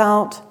points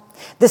out,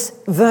 this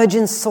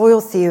virgin soil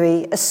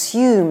theory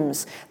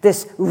assumes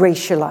this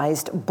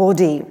racialized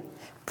body.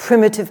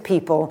 Primitive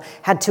people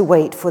had to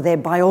wait for their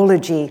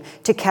biology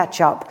to catch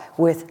up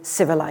with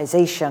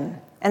civilization,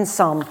 and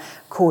some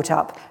caught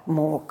up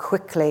more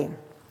quickly.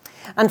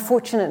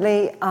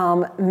 Unfortunately,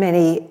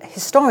 many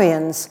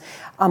historians,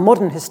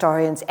 modern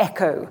historians,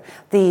 echo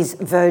these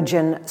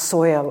virgin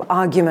soil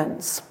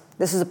arguments.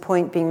 This is a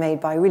point being made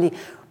by a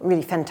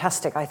really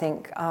fantastic, I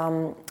think,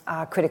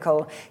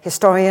 critical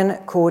historian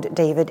called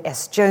David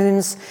S.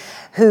 Jones,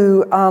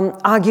 who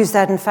argues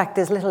that, in fact,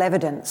 there's little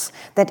evidence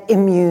that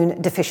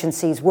immune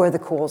deficiencies were the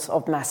cause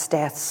of mass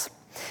deaths.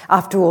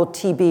 After all,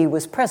 TB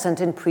was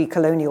present in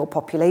pre-colonial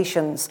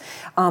populations,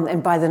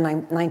 and by the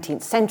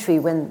 19th century,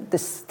 when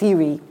this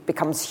theory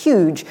becomes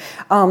huge,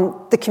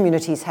 the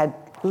communities had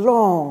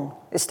long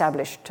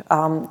established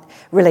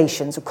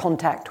relations or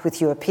contact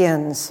with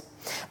Europeans.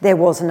 There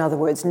was, in other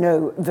words,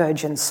 no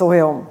virgin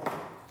soil.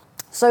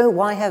 So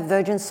why have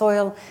virgin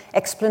soil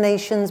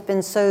explanations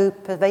been so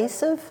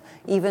pervasive,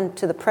 even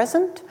to the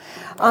present?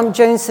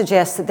 Jones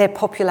suggests that their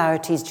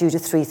popularity is due to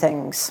three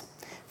things.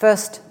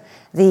 First,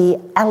 the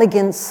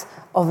elegance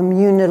of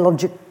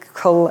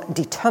immunological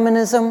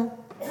determinism.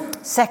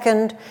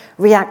 Second,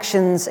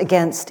 reactions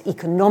against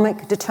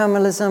economic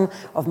determinism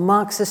of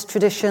Marxist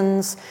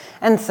traditions.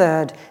 And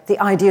third,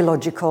 the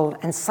ideological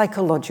and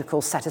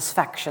psychological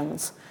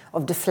satisfactions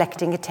of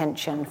deflecting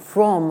attention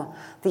from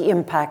the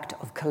impact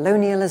of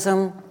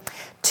colonialism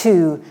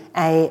to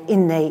an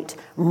innate,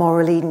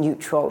 morally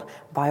neutral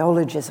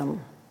biologism.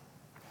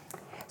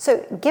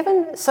 So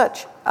given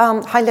such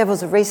high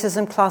levels of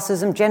racism,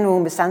 classism, general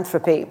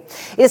misanthropy,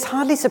 it is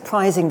hardly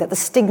surprising that the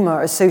stigma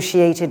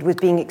associated with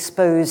being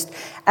exposed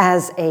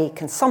as a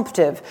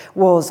consumptive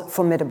was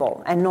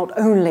formidable, and not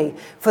only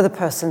for the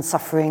person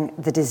suffering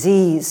the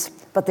disease,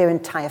 but their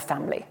entire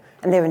family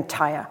and their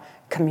entire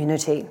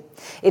community.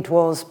 It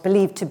was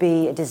believed to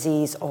be a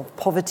disease of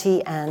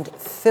poverty and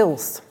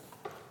filth.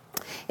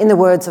 In the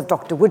words of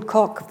Dr.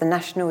 Woodcock of the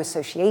National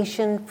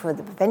Association for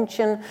the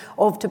Prevention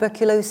of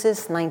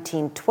Tuberculosis,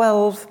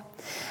 1912,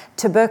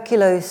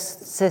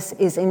 tuberculosis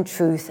is in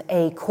truth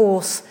a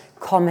coarse,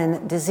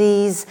 common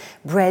disease,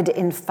 bred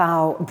in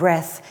foul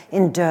breath,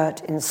 in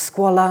dirt, in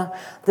squalor.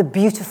 The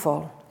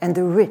beautiful and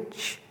the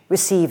rich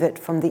receive it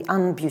from the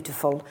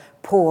unbeautiful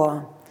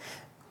poor.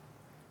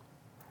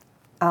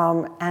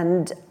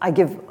 And I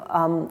give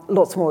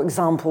lots more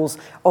examples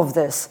of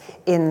this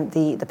in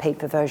the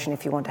paper version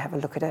if you want to have a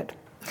look at it.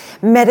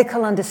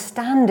 Medical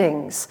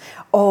understandings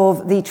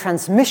of the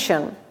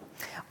transmission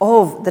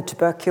of the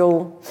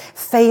tubercle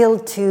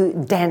failed to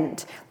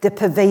dent the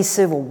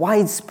pervasive or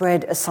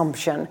widespread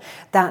assumption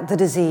that the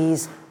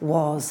disease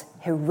was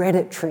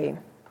hereditary.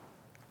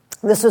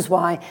 This was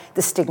why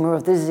the stigma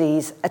of the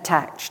disease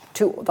attached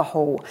to the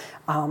whole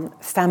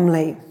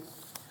family.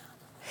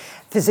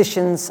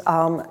 Physicians,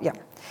 the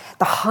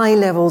high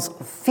levels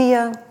of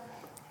fear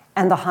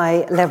and the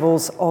high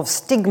levels of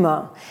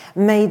stigma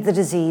made the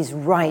disease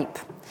ripe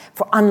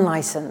for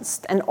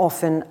unlicensed and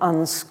often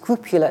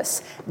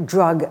unscrupulous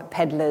drug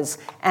peddlers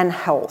and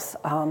health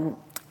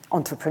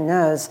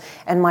entrepreneurs.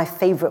 And my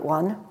favorite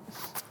one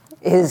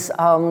is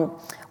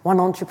one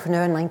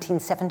entrepreneur in the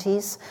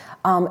 1970s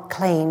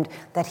claimed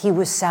that he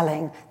was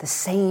selling the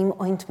same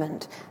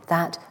ointment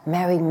that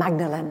Mary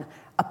Magdalene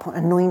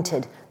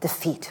anointed the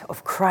feet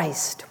of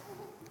Christ.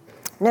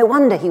 No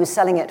wonder he was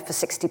selling it for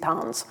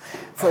 £60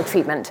 for a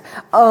treatment.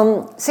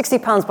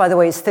 £60, by the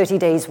way, is 30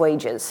 days'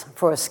 wages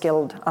for a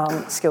skilled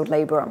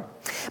labourer.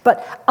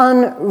 But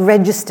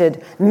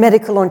unregistered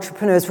medical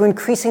entrepreneurs were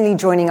increasingly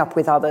joining up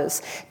with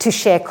others to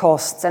share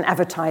costs and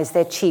advertise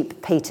their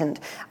cheap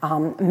patent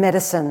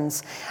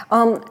medicines.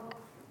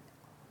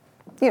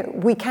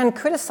 We can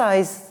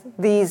criticize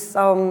these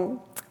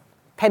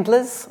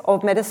peddlers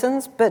of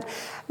medicines, but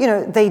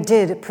they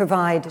did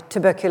provide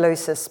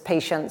tuberculosis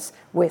patients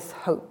with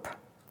hope.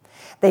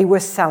 They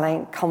were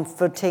selling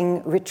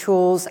comforting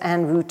rituals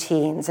and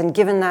routines, and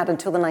given that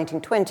until the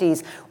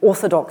 1920s,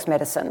 orthodox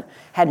medicine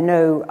had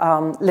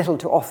little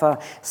to offer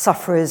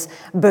sufferers,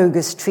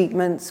 bogus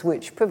treatments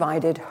which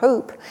provided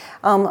hope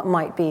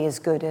might be as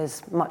good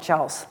as much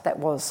else that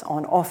was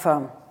on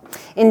offer.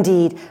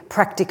 Indeed,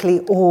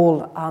 practically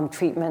all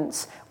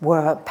treatments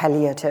were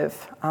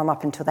palliative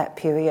up until that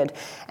period.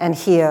 And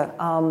here,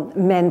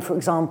 men, for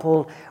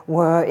example,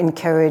 were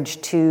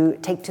encouraged to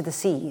take to the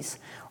seas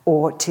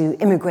or to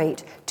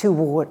immigrate to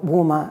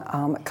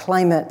warmer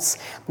climates.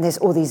 And there's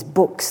all these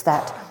books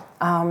that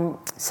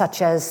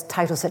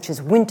titles such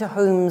as Winter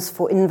Homes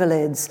for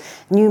Invalids,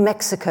 New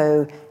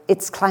Mexico,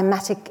 its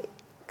climatic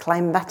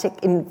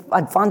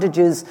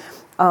advantages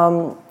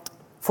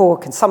for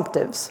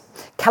consumptives,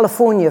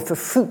 California for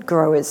fruit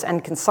growers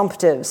and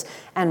consumptives,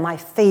 and my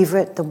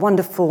favorite, the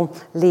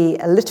wonderfully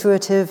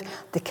alliterative,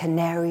 The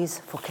Canaries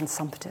for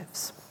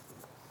consumptives.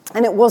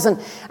 And it wasn't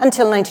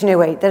until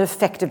 1908 that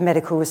effective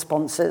medical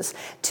responses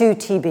to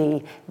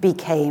TB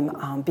became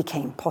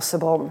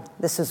possible.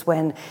 This was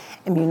when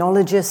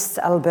immunologists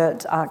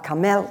Albert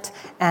Cammelt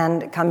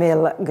and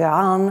Camille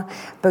Guérin,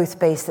 both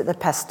based at the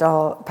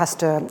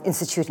Pasteur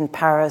Institute in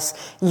Paris,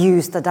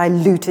 used the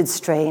diluted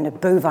strain of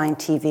bovine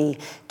TB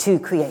to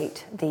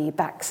create the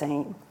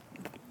vaccine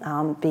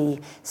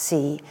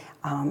BCG.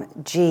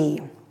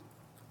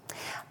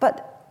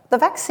 But the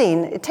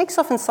vaccine, it takes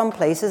off in some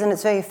places and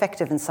it's very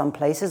effective in some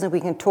places, and we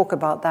can talk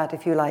about that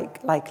if you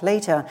like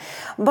later.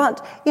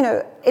 But,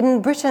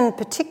 in Britain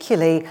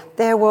particularly,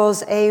 there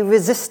was a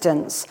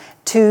resistance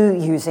to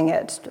using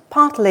it,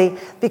 partly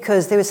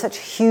because there was such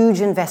huge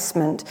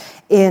investment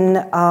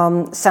in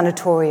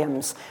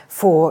sanatoriums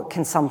for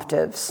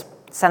consumptives.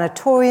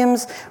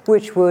 Sanatoriums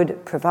which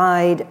would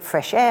provide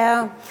fresh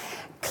air,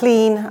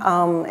 clean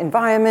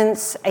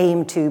environments,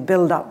 aim to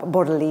build up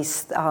bodily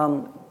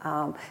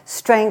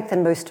strength,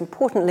 and most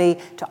importantly,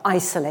 to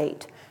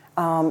isolate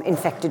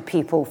infected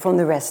people from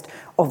the rest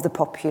of the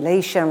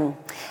population.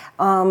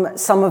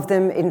 Some of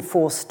them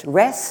enforced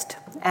rest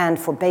and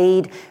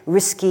forbade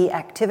risky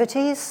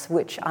activities,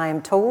 which I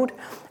am told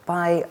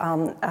by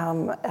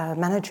a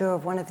manager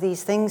of one of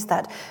these things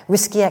that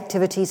risky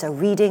activities are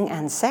reading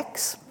and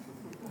sex.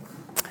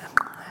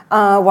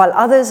 While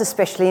others,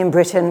 especially in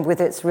Britain with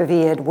its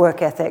revered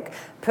work ethic,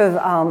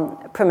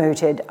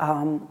 promoted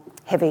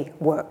heavy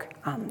work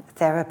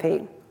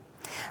therapy.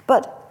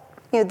 But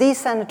these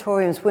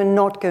sanatoriums were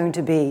not going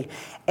to be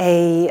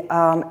a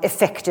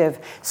effective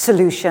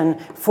solution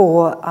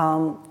for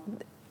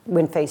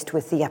when faced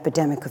with the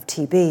epidemic of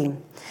TB.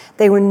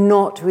 They were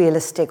not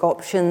realistic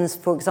options,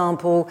 for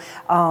example,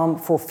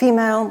 for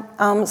female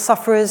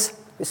sufferers,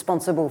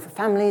 responsible for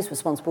families,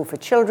 responsible for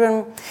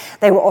children.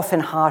 They were often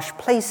harsh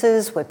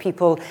places where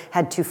people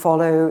had to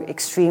follow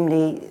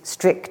extremely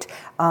strict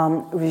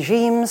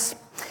regimes.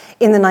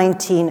 In the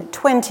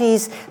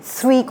 1920s,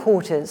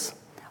 3/4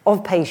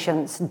 of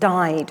patients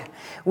died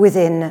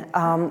within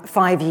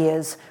 5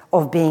 years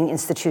of being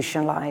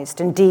institutionalized.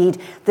 Indeed,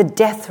 the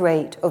death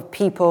rate of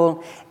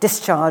people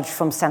discharged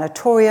from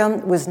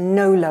sanatorium was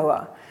no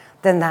lower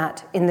than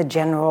that in the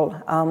general,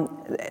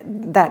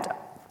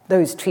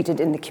 those treated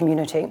in the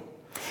community.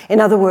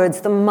 In other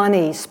words, the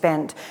money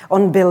spent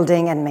on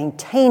building and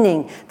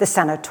maintaining the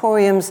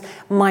sanatoriums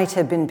might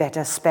have been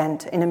better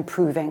spent in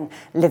improving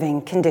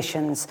living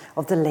conditions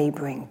of the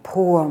laboring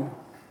poor.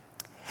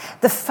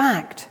 The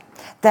fact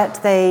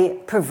that they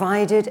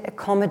provided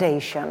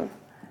accommodation,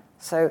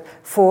 so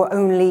for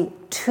only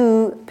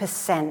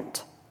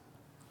 2%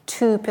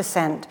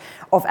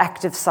 of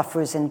active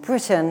sufferers in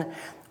Britain,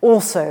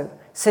 also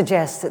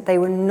suggests that they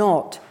were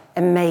not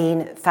a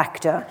main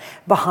factor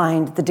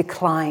behind the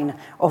decline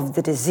of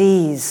the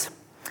disease.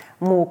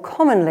 More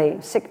commonly,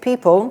 sick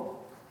people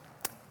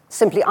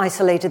simply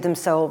isolated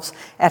themselves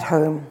at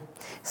home,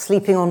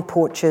 sleeping on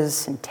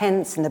porches, in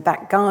tents, in the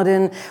back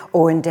garden,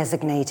 or in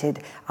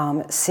designated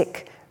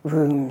sick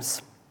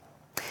rooms.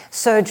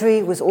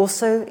 Surgery was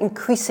also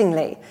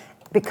increasingly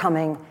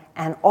becoming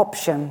an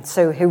option.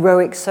 So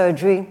heroic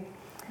surgery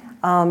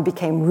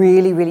became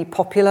really, really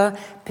popular,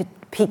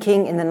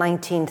 peaking in the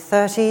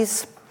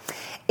 1930s.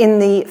 In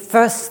the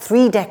first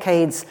 3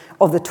 decades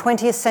of the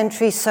 20th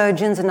century,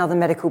 surgeons and other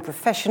medical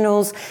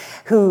professionals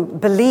who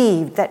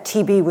believed that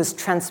TB was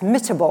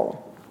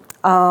transmittable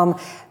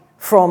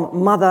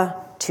from mother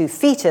to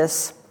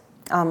fetus,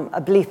 a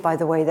belief, by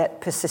the way,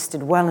 that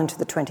persisted well into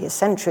the 20th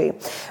century,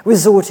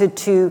 resorted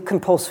to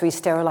compulsory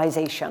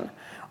sterilization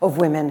of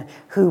women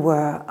who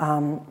were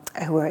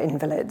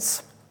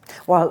invalids,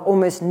 while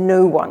almost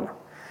no one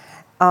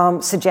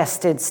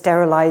suggested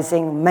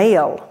sterilizing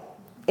male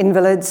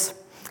invalids,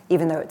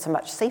 even though it's a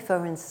much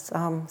safer and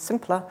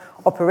simpler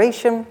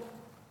operation.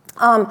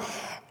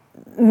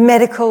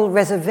 Medical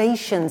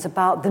reservations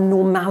about the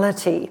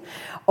normality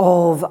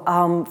of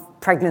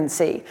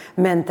pregnancy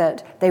meant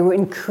that they were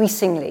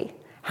increasingly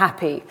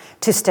happy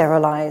to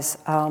sterilize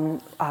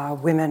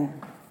women.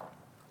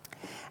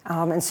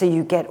 And so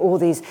you get all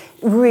these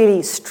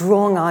really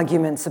strong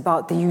arguments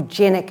about the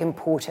eugenic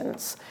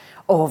importance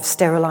of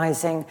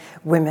sterilizing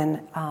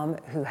women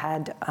who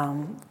had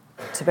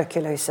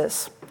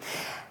tuberculosis.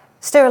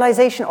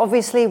 Sterilization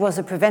obviously was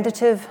a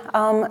preventative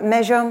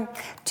measure.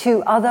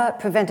 2 other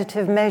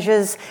preventative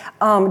measures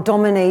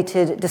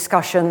dominated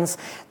discussions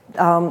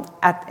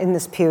in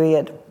this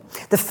period.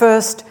 The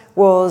first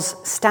was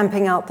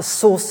stamping out the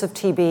source of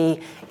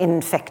TB in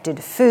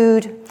infected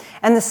food,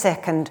 and the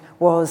second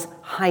was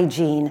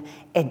hygiene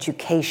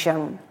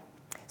education.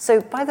 So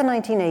by the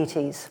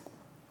 1980s,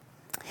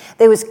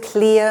 there was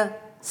clear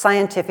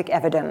scientific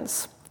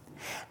evidence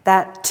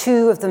that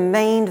 2 of the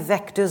main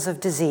vectors of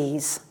the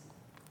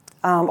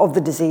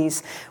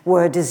disease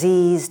were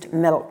diseased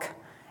milk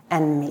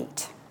and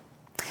meat.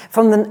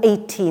 From the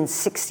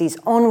 1860s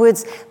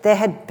onwards, there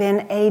had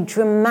been a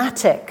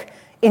dramatic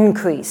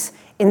increase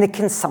in the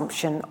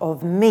consumption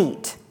of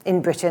meat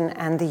in Britain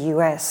and the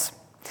US.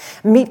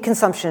 Meat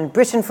consumption in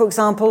Britain, for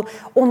example,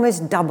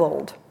 almost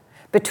doubled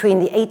between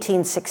the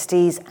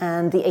 1860s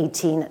and the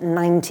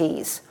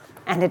 1890s,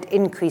 and it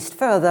increased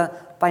further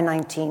by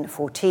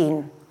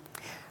 1914.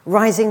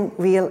 Rising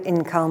real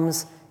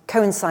incomes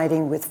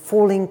coinciding with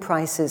falling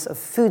prices of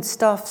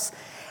foodstuffs,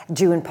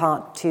 due in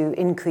part to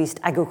increased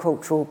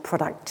agricultural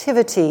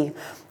productivity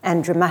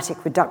and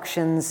dramatic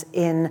reductions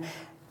in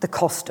the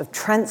cost of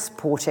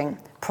transporting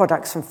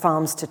products from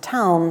farms to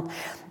town,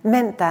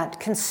 meant that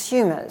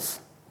consumers,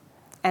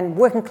 and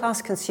working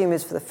class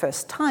consumers for the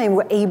first time,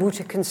 were able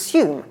to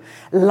consume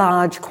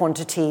large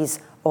quantities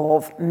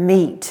of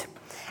meat.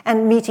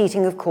 And meat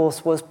eating, of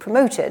course, was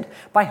promoted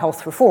by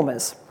health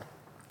reformers,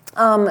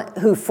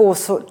 who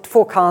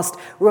forecast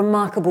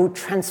remarkable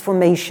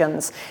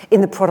transformations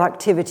in the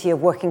productivity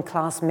of working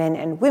class men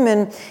and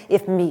women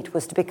if meat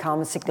was to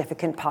become a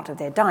significant part of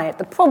their diet.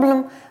 The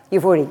problem,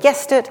 you've already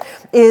guessed it,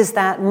 is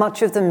that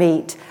much of the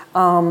meat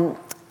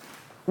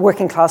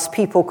working class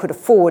people could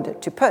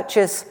afford to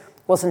purchase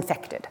was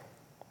infected.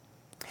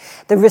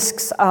 The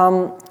risks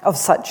of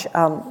such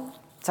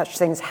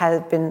things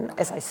have been,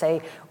 as I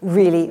say,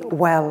 really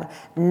well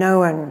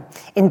known.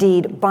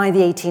 Indeed, by the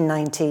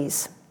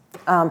 1890s,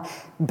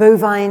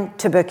 bovine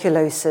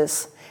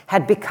tuberculosis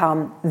had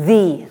become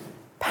the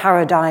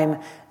paradigm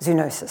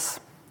zoonosis,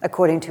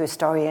 according to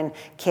historian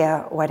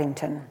Keir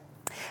Waddington.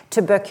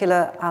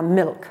 Tubercular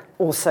milk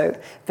also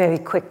very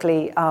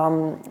quickly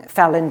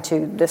fell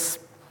into this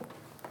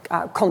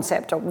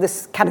concept of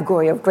this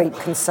category of great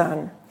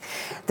concern.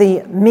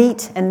 The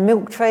meat and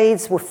milk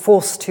trades were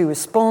forced to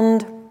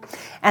respond,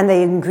 and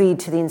they agreed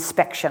to the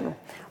inspection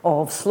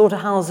of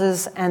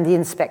slaughterhouses and the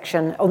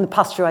inspection of the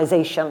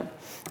pasteurization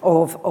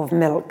of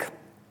milk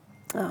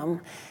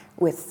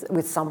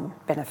with some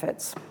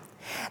benefits.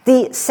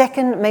 The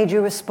second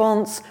major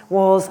response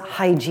was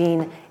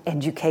hygiene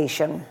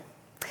education.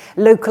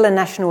 Local and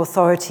national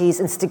authorities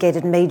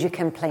instigated major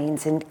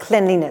campaigns in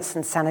cleanliness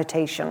and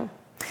sanitation.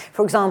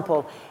 For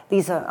example,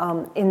 these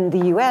are in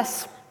the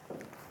US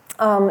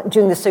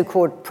during the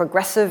so-called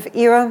progressive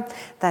era,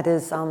 that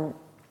is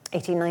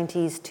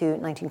 1890s to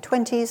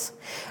 1920s,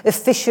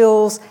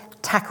 officials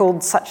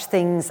tackled such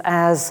things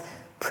as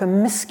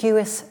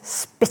promiscuous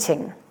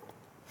spitting,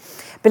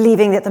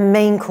 believing that the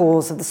main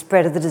cause of the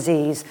spread of the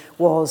disease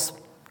was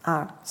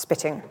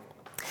spitting.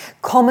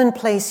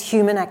 Commonplace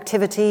human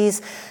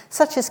activities,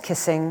 such as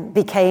kissing,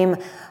 became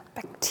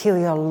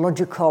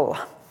bacteriological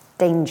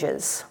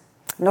dangers.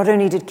 Not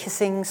only did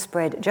kissing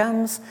spread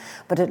germs,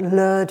 but it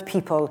lured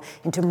people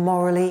into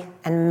morally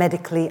and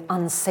medically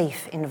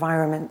unsafe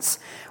environments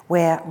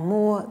where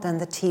more than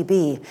the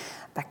TB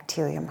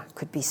bacterium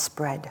could be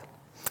spread.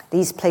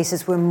 These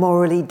places were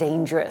morally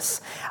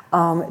dangerous,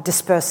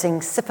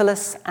 dispersing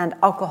syphilis and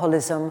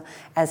alcoholism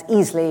as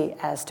easily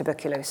as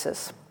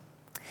tuberculosis.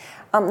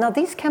 Now,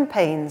 these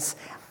campaigns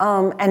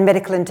and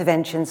medical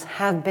interventions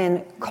have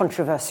been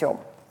controversial.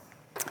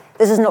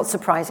 This is not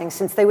surprising,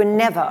 since they were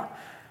never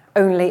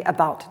only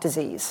about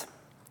disease.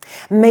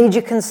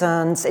 Major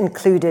concerns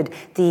included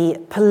the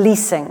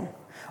policing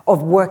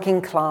of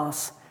working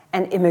class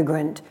and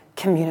immigrant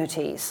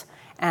communities.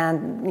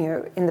 And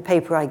in the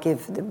paper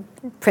the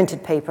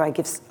printed paper, I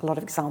give a lot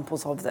of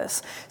examples of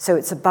this. So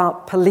it's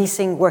about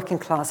policing working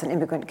class and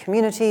immigrant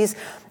communities,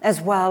 as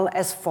well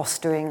as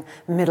fostering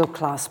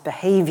middle-class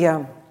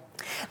behavior.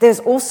 There's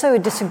also a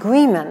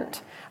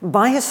disagreement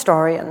by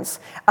historians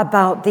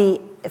about the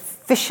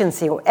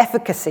efficiency, or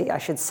efficacy, I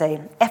should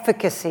say,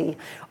 efficacy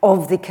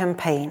of the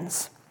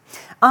campaigns.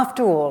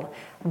 After all,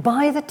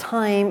 by the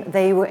time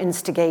they were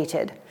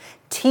instigated,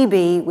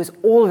 TB was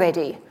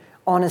already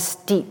on a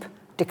steep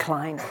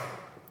decline.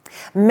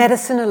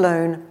 Medicine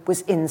alone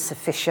was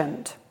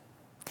insufficient.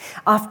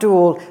 After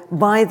all,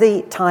 by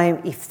the time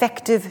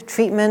effective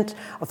treatment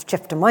of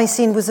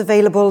streptomycin was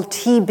available,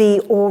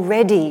 TB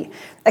already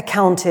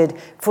accounted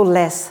for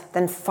less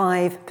than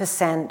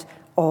 5%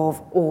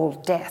 of all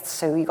deaths.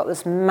 So we got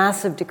this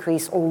massive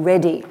decrease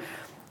already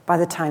by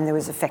the time there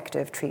was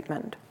effective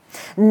treatment.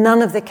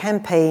 None of the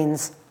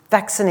campaigns,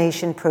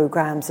 vaccination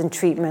programs, and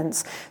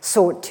treatments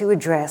sought to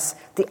address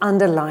the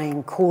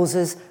underlying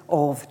causes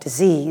of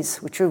disease,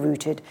 which are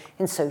rooted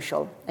in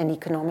social and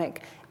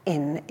economic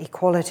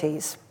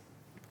inequalities.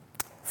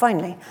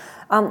 Finally,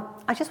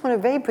 I just want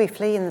to very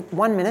briefly, in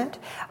 1 minute,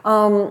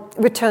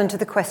 return to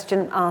the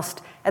question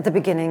asked at the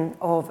beginning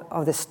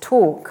of this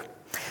talk.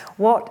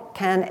 What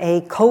can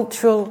a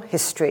cultural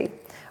history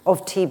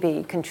of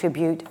TB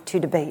contribute to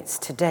debates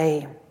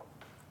today?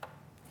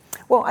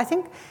 Well, I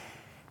think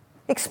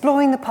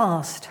exploring the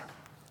past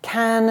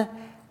can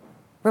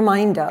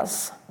remind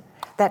us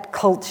that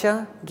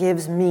culture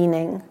gives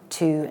meaning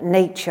to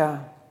nature.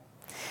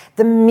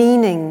 The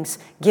meanings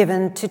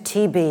given to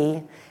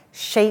TB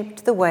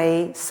shaped the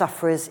way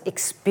sufferers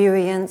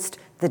experienced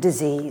the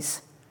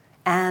disease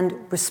and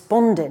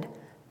responded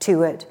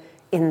to it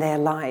in their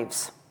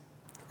lives.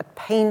 A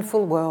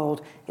painful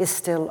world is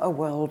still a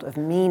world of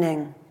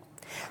meaning.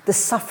 The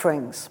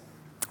sufferings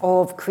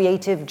of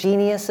creative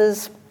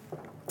geniuses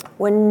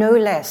were no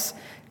less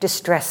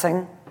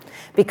distressing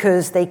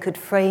because they could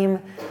frame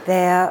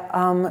their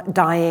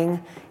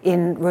dying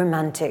in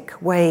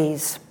romantic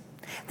ways.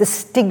 The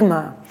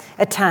stigma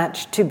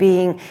attached to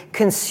being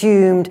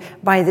consumed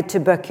by the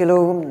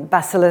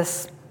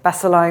tuberculous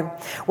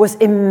bacilli was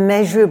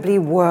immeasurably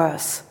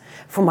worse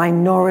for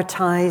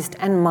minoritized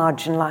and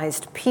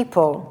marginalized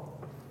people.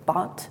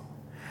 But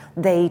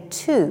they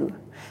too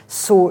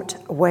sought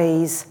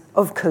ways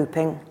of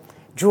coping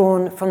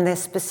drawn from their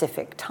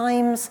specific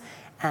times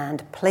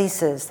and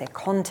places, their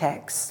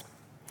contexts.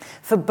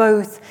 For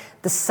both,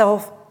 the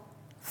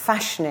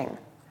self-fashioning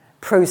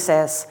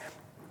process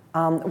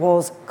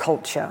was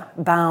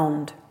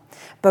culture-bound,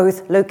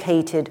 both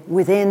located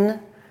within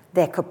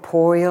their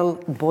corporeal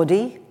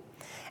body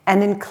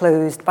and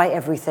enclosed by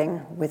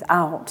everything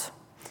without,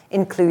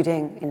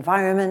 including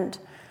environment,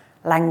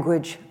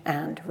 language,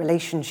 and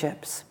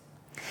relationships.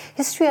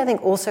 History, I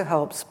think, also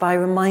helps by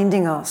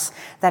reminding us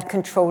that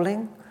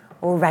controlling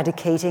or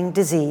eradicating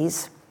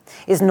disease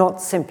is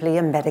not simply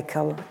a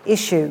medical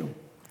issue.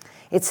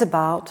 It's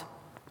about,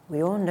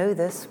 we all know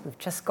this, we've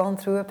just gone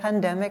through a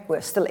pandemic,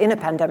 we're still in a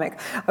pandemic.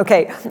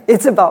 Okay,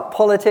 it's about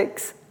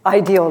politics,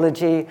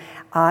 ideology,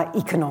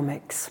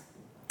 economics,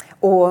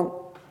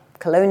 or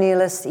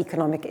colonialist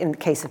economic, in the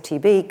case of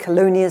TB,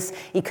 colonialist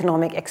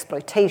economic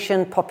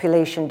exploitation,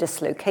 population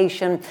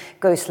dislocation,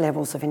 gross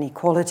levels of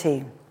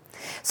inequality.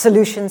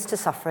 Solutions to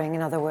suffering,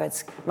 in other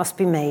words, must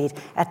be made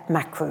at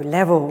macro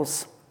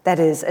levels. That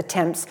is,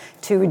 attempts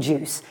to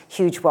reduce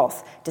huge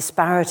wealth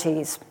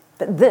disparities.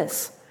 But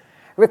this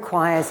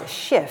requires a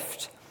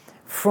shift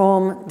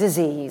from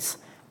disease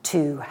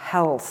to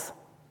health.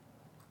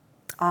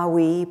 Are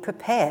we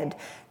prepared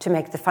to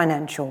make the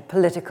financial,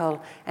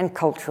 political, and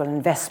cultural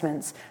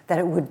investments that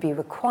it would be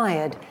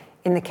required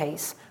in the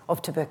case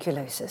of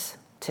tuberculosis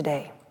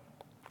today?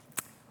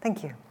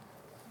 Thank you.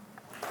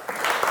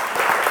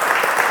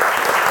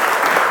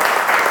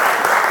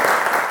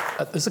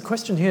 There's a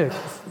question here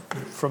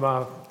from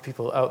our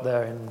people out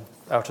there in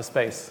outer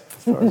space,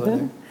 as far as I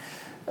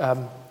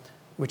know,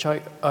 which I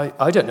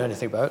don't know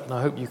anything about, and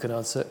I hope you can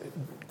answer.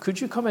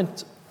 Could you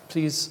comment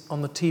please,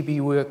 on the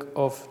TB work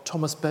of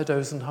Thomas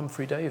Beddoes and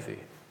Humphrey Davy.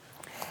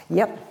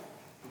 Yep.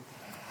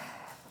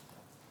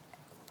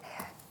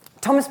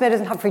 Thomas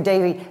Beddoes and Humphrey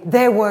Davy,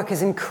 their work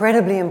is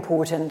incredibly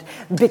important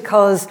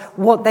because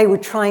what they were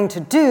trying to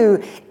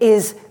do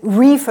is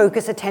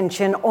refocus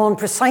attention on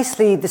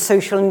precisely the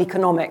social and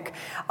economic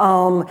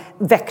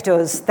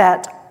vectors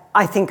that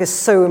I think are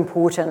so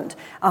important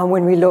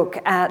when we look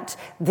at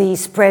the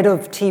spread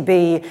of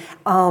TB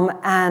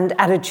and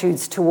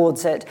attitudes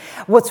towards it.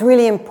 What's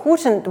really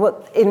important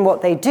in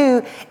what they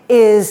do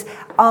is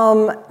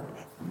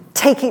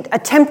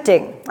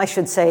attempting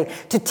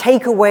to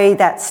take away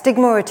that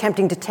stigma, or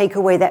attempting to take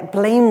away that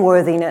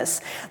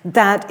blameworthiness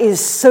that is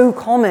so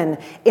common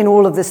in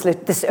all of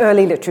this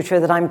early literature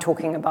that I'm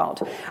talking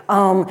about.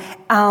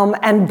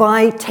 And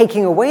by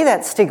taking away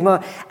that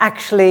stigma,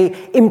 actually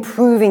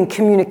improving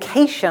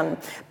communication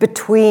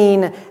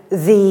between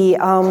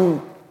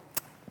the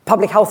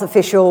public health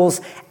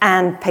officials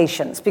and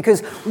patients.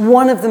 Because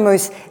one of the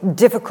most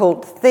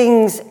difficult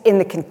things in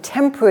the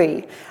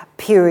contemporary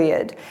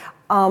period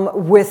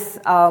with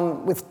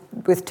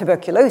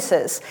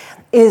tuberculosis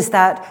is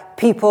that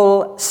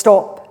people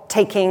stop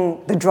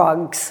taking the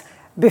drugs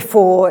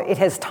before it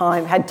has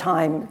had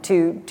time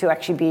to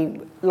actually be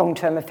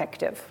long-term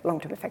effective.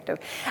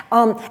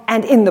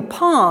 And in the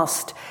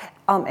past,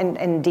 and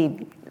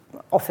indeed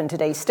often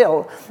today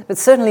still, but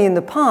certainly in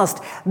the past,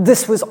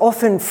 this was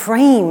often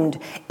framed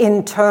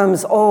in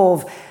terms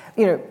of,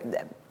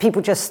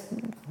 people just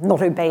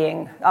not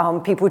obeying,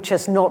 people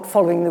just not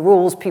following the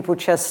rules, people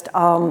just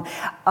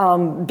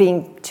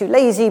being too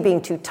lazy,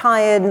 being too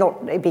tired,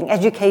 not being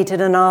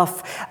educated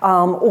enough,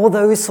 all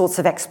those sorts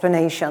of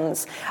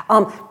explanations.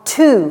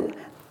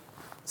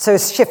 So a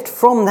shift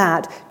from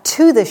that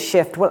to this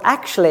shift, well,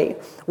 actually,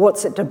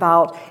 what's it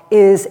about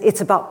is it's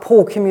about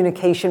poor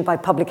communication by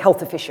public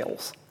health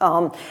officials,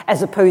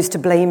 as opposed to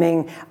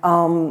blaming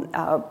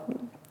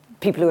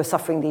people who are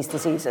suffering these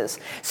diseases.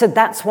 So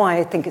that's why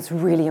I think it's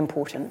really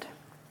important.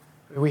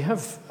 We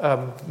have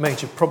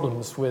major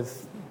problems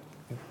with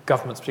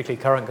governments,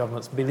 particularly current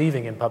governments,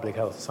 believing in public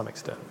health to some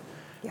extent.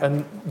 Yeah.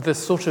 And the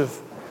sort of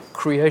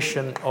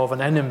creation of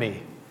an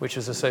enemy, which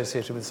is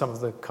associated with some of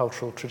the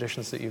cultural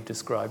traditions that you've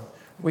described,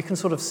 we can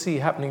sort of see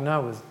happening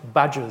now with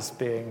badgers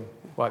being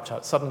wiped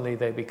out. Suddenly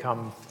they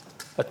become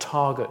a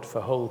target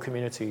for whole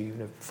community.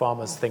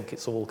 Farmers think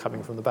it's all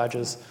coming from the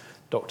badgers.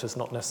 Doctors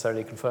not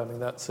necessarily confirming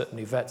that,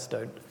 certainly vets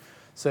don't.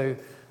 So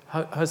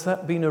has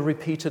that been a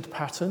repeated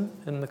pattern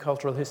in the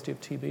cultural history of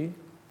TB?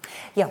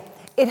 Yeah,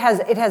 it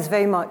has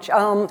very much.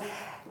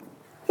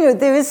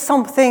 There is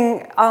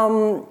something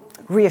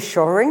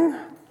reassuring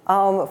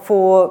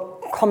for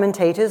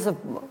commentators.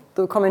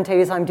 The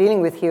commentators I'm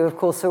dealing with here, of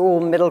course, are all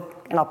middle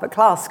and upper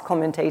class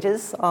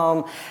commentators,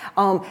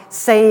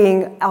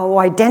 saying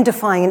or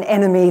identifying an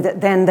enemy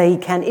that then they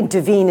can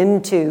intervene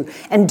into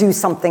and do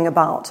something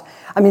about.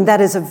 I mean,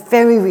 that is a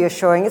very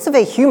reassuring, it's a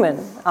very human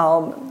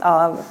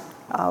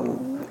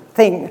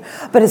thing,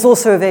 but it's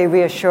also a very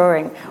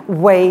reassuring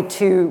way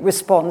to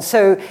respond.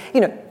 So,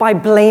 by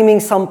blaming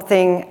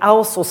something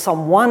else or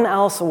someone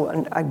else,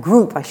 or a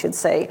group, I should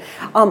say,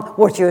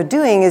 what you're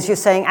doing is you're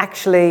saying,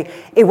 actually,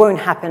 it won't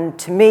happen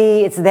to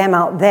me, it's them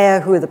out there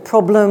who are the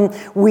problem,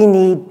 we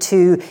need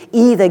to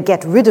either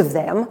get rid of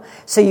them,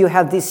 so you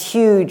have these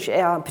huge,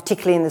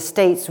 particularly in the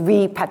States,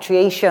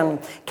 repatriation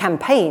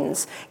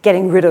campaigns,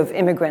 getting rid of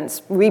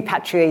immigrants,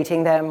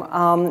 repatriating them,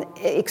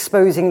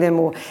 exposing them,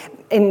 or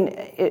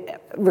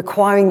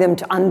requiring them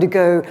to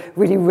undergo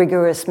really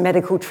rigorous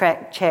medical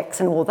checks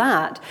and all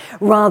that,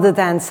 rather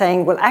than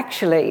saying, well,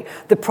 actually,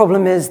 the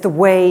problem is the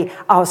way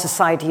our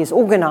society is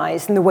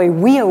organized and the way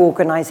we are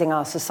organizing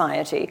our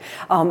society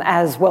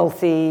as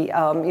wealthy,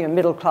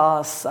 middle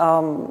class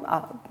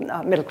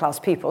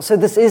people. So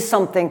this is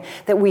something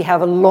that we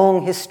have a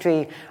long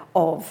history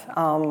of,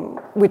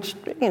 which,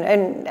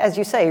 and as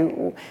you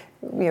say,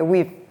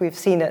 we've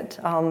seen it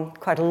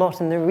quite a lot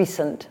in the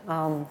recent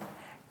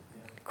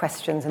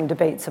questions and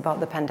debates about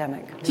the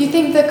pandemic. Do you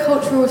think the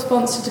cultural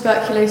response to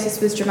tuberculosis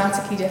was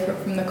dramatically different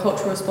from the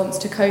cultural response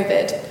to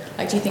COVID?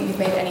 Do you think we've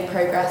made any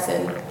progress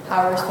in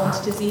how we respond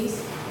to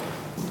disease?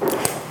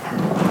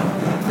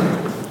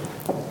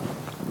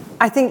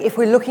 I think if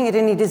we're looking at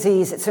any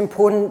disease, it's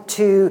important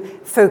to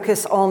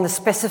focus on the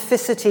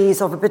specificities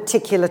of a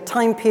particular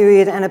time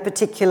period and a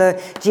particular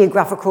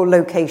geographical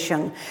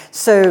location.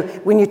 So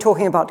when you're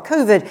talking about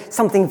COVID,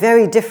 something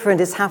very different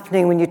is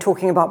happening when you're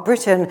talking about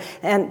Britain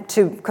and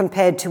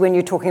compared to when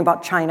you're talking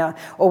about China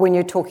or when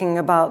you're talking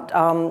about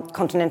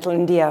continental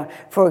India,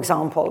 for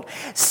example.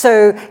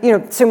 So,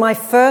 so my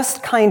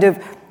first kind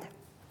of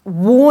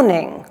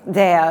warning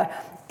there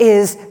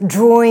is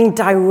drawing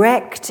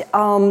direct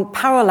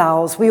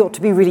parallels we ought to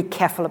be really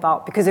careful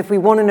about, because if we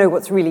want to know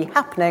what's really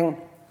happening,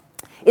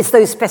 it's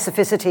those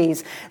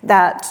specificities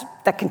that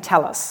can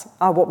tell us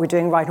what we're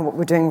doing right and what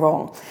we're doing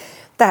wrong.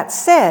 That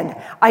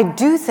said, I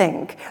do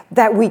think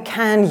that we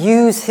can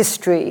use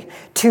history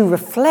to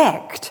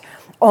reflect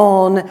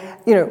on,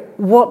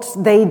 what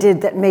they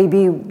did that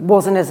maybe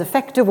wasn't as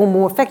effective or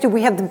more effective.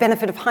 We have the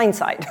benefit of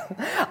hindsight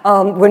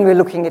when we're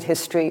looking at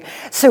history.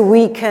 So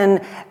we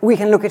can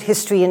look at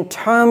history in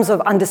terms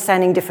of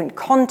understanding different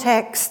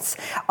contexts.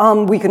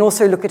 We can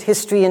also look at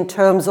history in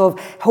terms of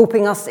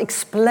helping us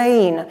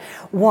explain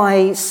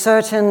why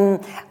certain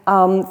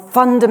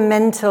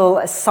fundamental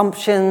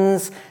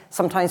assumptions,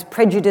 sometimes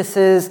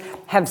prejudices,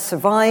 have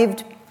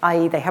survived,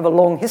 i.e. they have a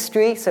long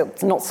history, so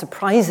it's not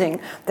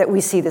surprising that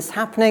we see this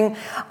happening.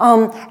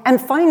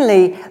 And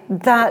finally,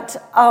 that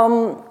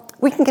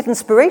we can get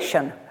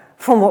inspiration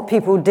from what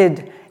people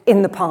did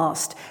in the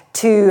past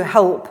to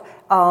help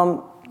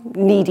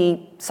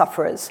needy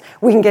sufferers.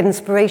 We can get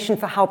inspiration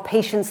for how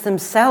patients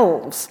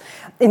themselves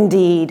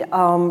indeed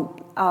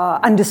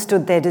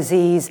understood their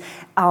disease,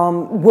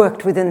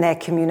 worked within their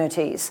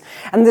communities.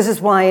 And this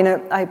is why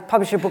I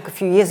published a book a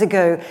few years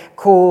ago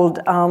called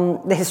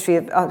The History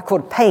of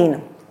called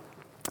Pain,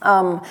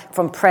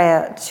 from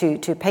prayer to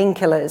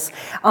painkillers.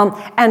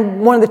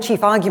 And one of the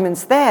chief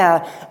arguments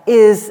there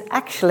is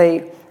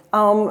actually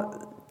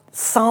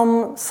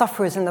some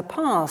sufferers in the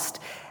past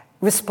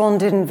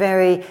responded in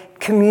very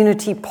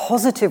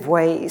community-positive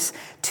ways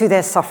to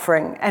their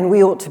suffering, and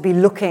we ought to be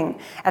looking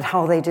at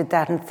how they did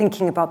that and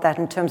thinking about that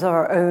in terms of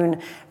our own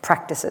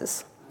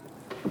practices.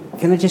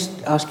 Can I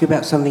just ask you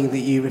about something that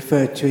you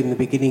referred to in the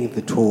beginning of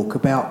the talk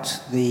about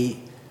the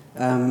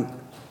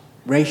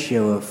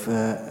ratio of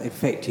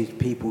infected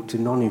people to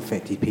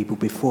non-infected people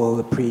before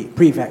the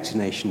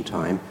pre-vaccination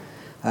time?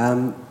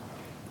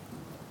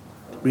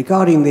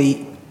 Regarding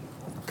the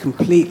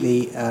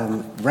completely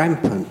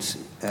rampant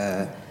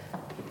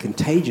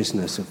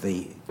contagiousness of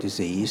the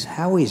disease,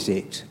 how is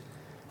it,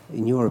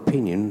 in your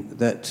opinion,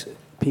 that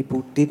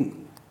people didn't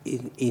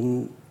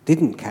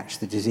catch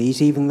the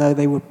disease, even though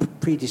they were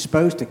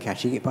predisposed to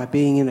catching it by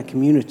being in a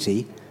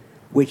community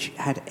which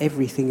had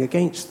everything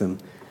against them?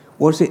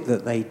 Was it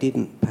that they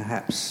didn't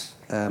perhaps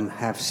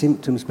have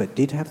symptoms but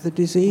did have the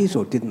disease,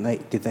 or did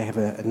they have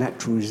a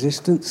natural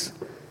resistance?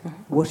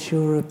 What's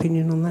your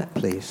opinion on that,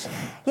 please?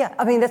 Yeah,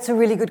 I mean, that's a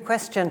really good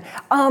question.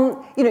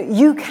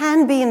 You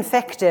can be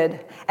infected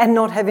and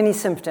not have any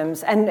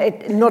symptoms and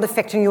it not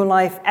affecting your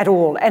life at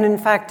all. And in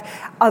fact,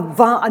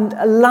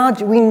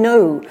 we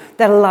know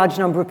that a large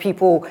number of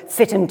people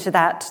fit into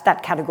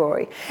that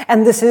category.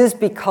 And this is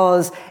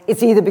because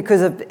it's either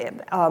because of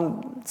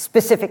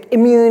specific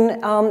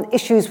immune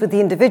issues with the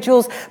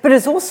individuals, but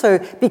it's also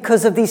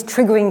because of these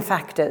triggering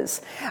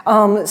factors.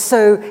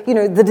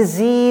 The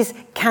disease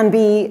can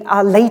be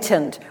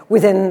latent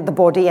within the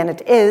body, and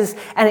it is,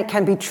 and it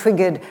can be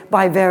triggered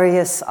by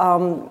various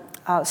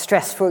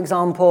stress, for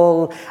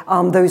example,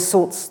 those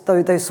sorts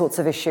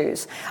of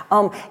issues.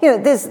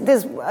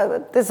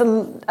 There's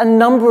a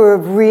number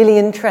of really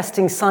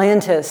interesting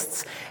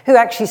scientists who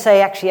actually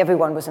say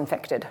everyone was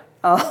infected.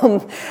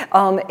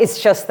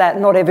 It's just that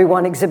not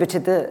everyone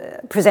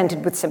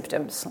presented with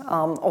symptoms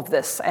of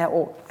this,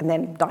 and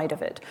then died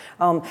of it.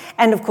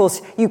 And of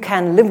course, you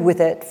can live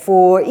with it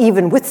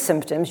even with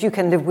symptoms. You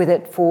can live with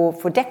it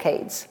for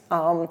decades.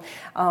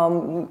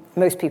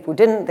 Most people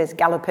didn't. There's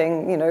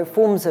galloping,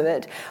 forms of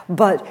it,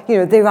 but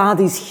there are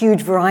these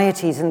huge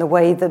varieties in the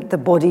way that the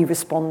body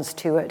responds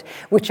to it,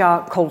 which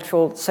are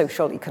cultural,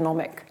 social,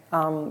 economic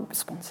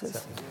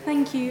responses.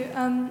 Thank you.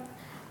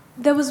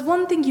 There was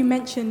one thing you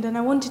mentioned, and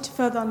I wanted to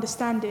further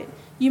understand it.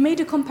 You made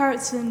a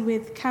comparison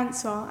with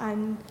cancer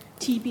and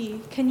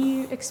TB. Can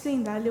you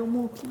explain that a little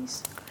more,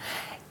 please?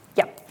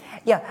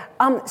 Yeah.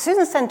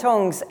 Susan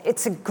Santong's,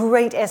 it's a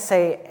great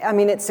essay. I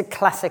mean, it's a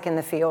classic in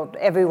the field.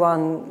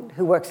 Everyone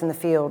who works in the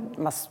field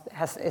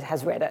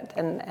has read it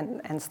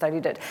and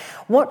studied it.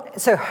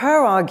 So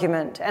her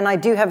argument, and I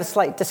do have a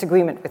slight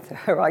disagreement with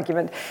her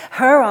argument.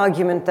 Her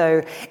argument,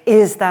 though,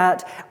 is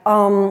that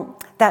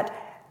that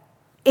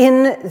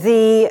in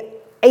the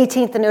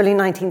 18th and early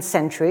 19th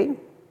century,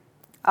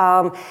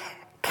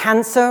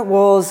 cancer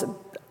was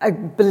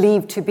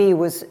believed to be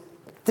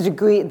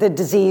the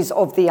disease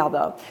of the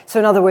other. So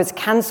in other words,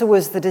 cancer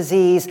was the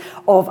disease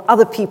of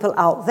other people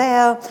out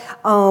there,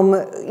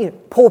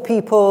 poor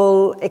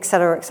people, et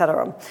cetera,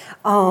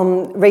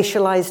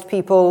 racialized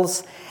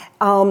peoples,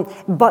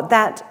 but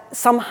that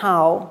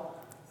somehow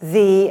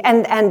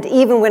and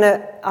even when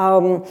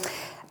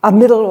a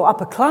middle or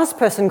upper class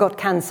person got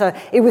cancer,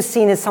 it was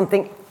seen as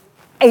something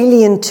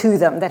alien to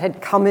them that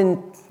had come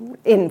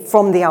in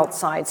from the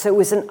outside. So it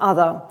was an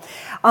other.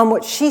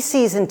 What she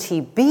sees in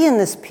TB in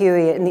this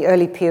period, in the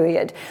early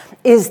period,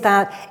 is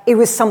that it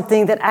was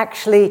something that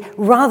actually,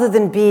 rather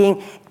than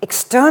being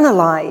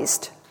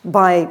externalized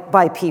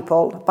by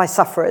people, by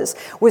sufferers,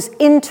 was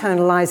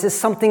internalized as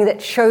something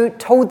that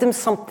told them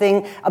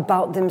something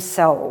about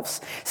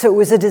themselves. So it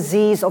was a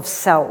disease of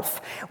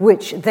self,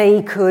 which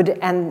they could,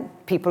 and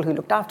people who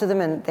looked after them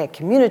and their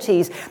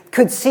communities,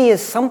 could see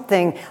as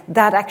something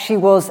that actually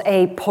was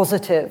a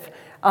positive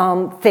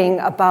thing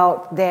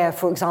about their,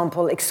 for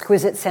example,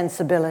 exquisite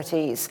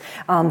sensibilities,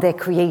 their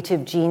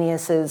creative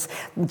genius,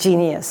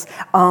 the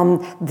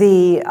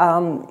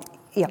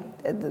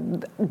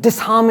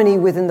disharmony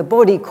within the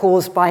body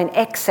caused by an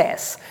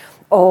excess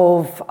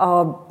of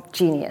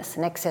genius,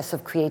 an excess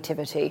of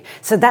creativity.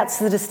 So that's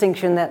the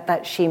distinction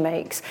that she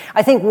makes.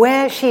 I think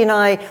where she and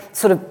I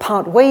sort of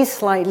part ways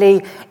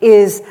slightly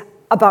is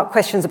about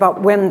questions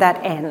about when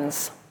that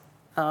ends.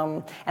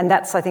 And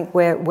that's, I think,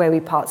 where we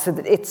part. So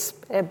that it's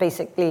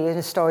basically a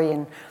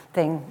historian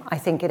thing. I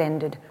think it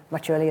ended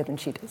much earlier than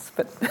she does.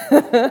 But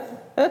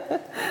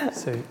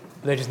So,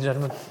 ladies and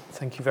gentlemen,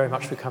 thank you very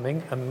much for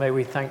coming. And may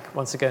we thank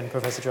once again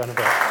Professor Joanna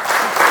Birk.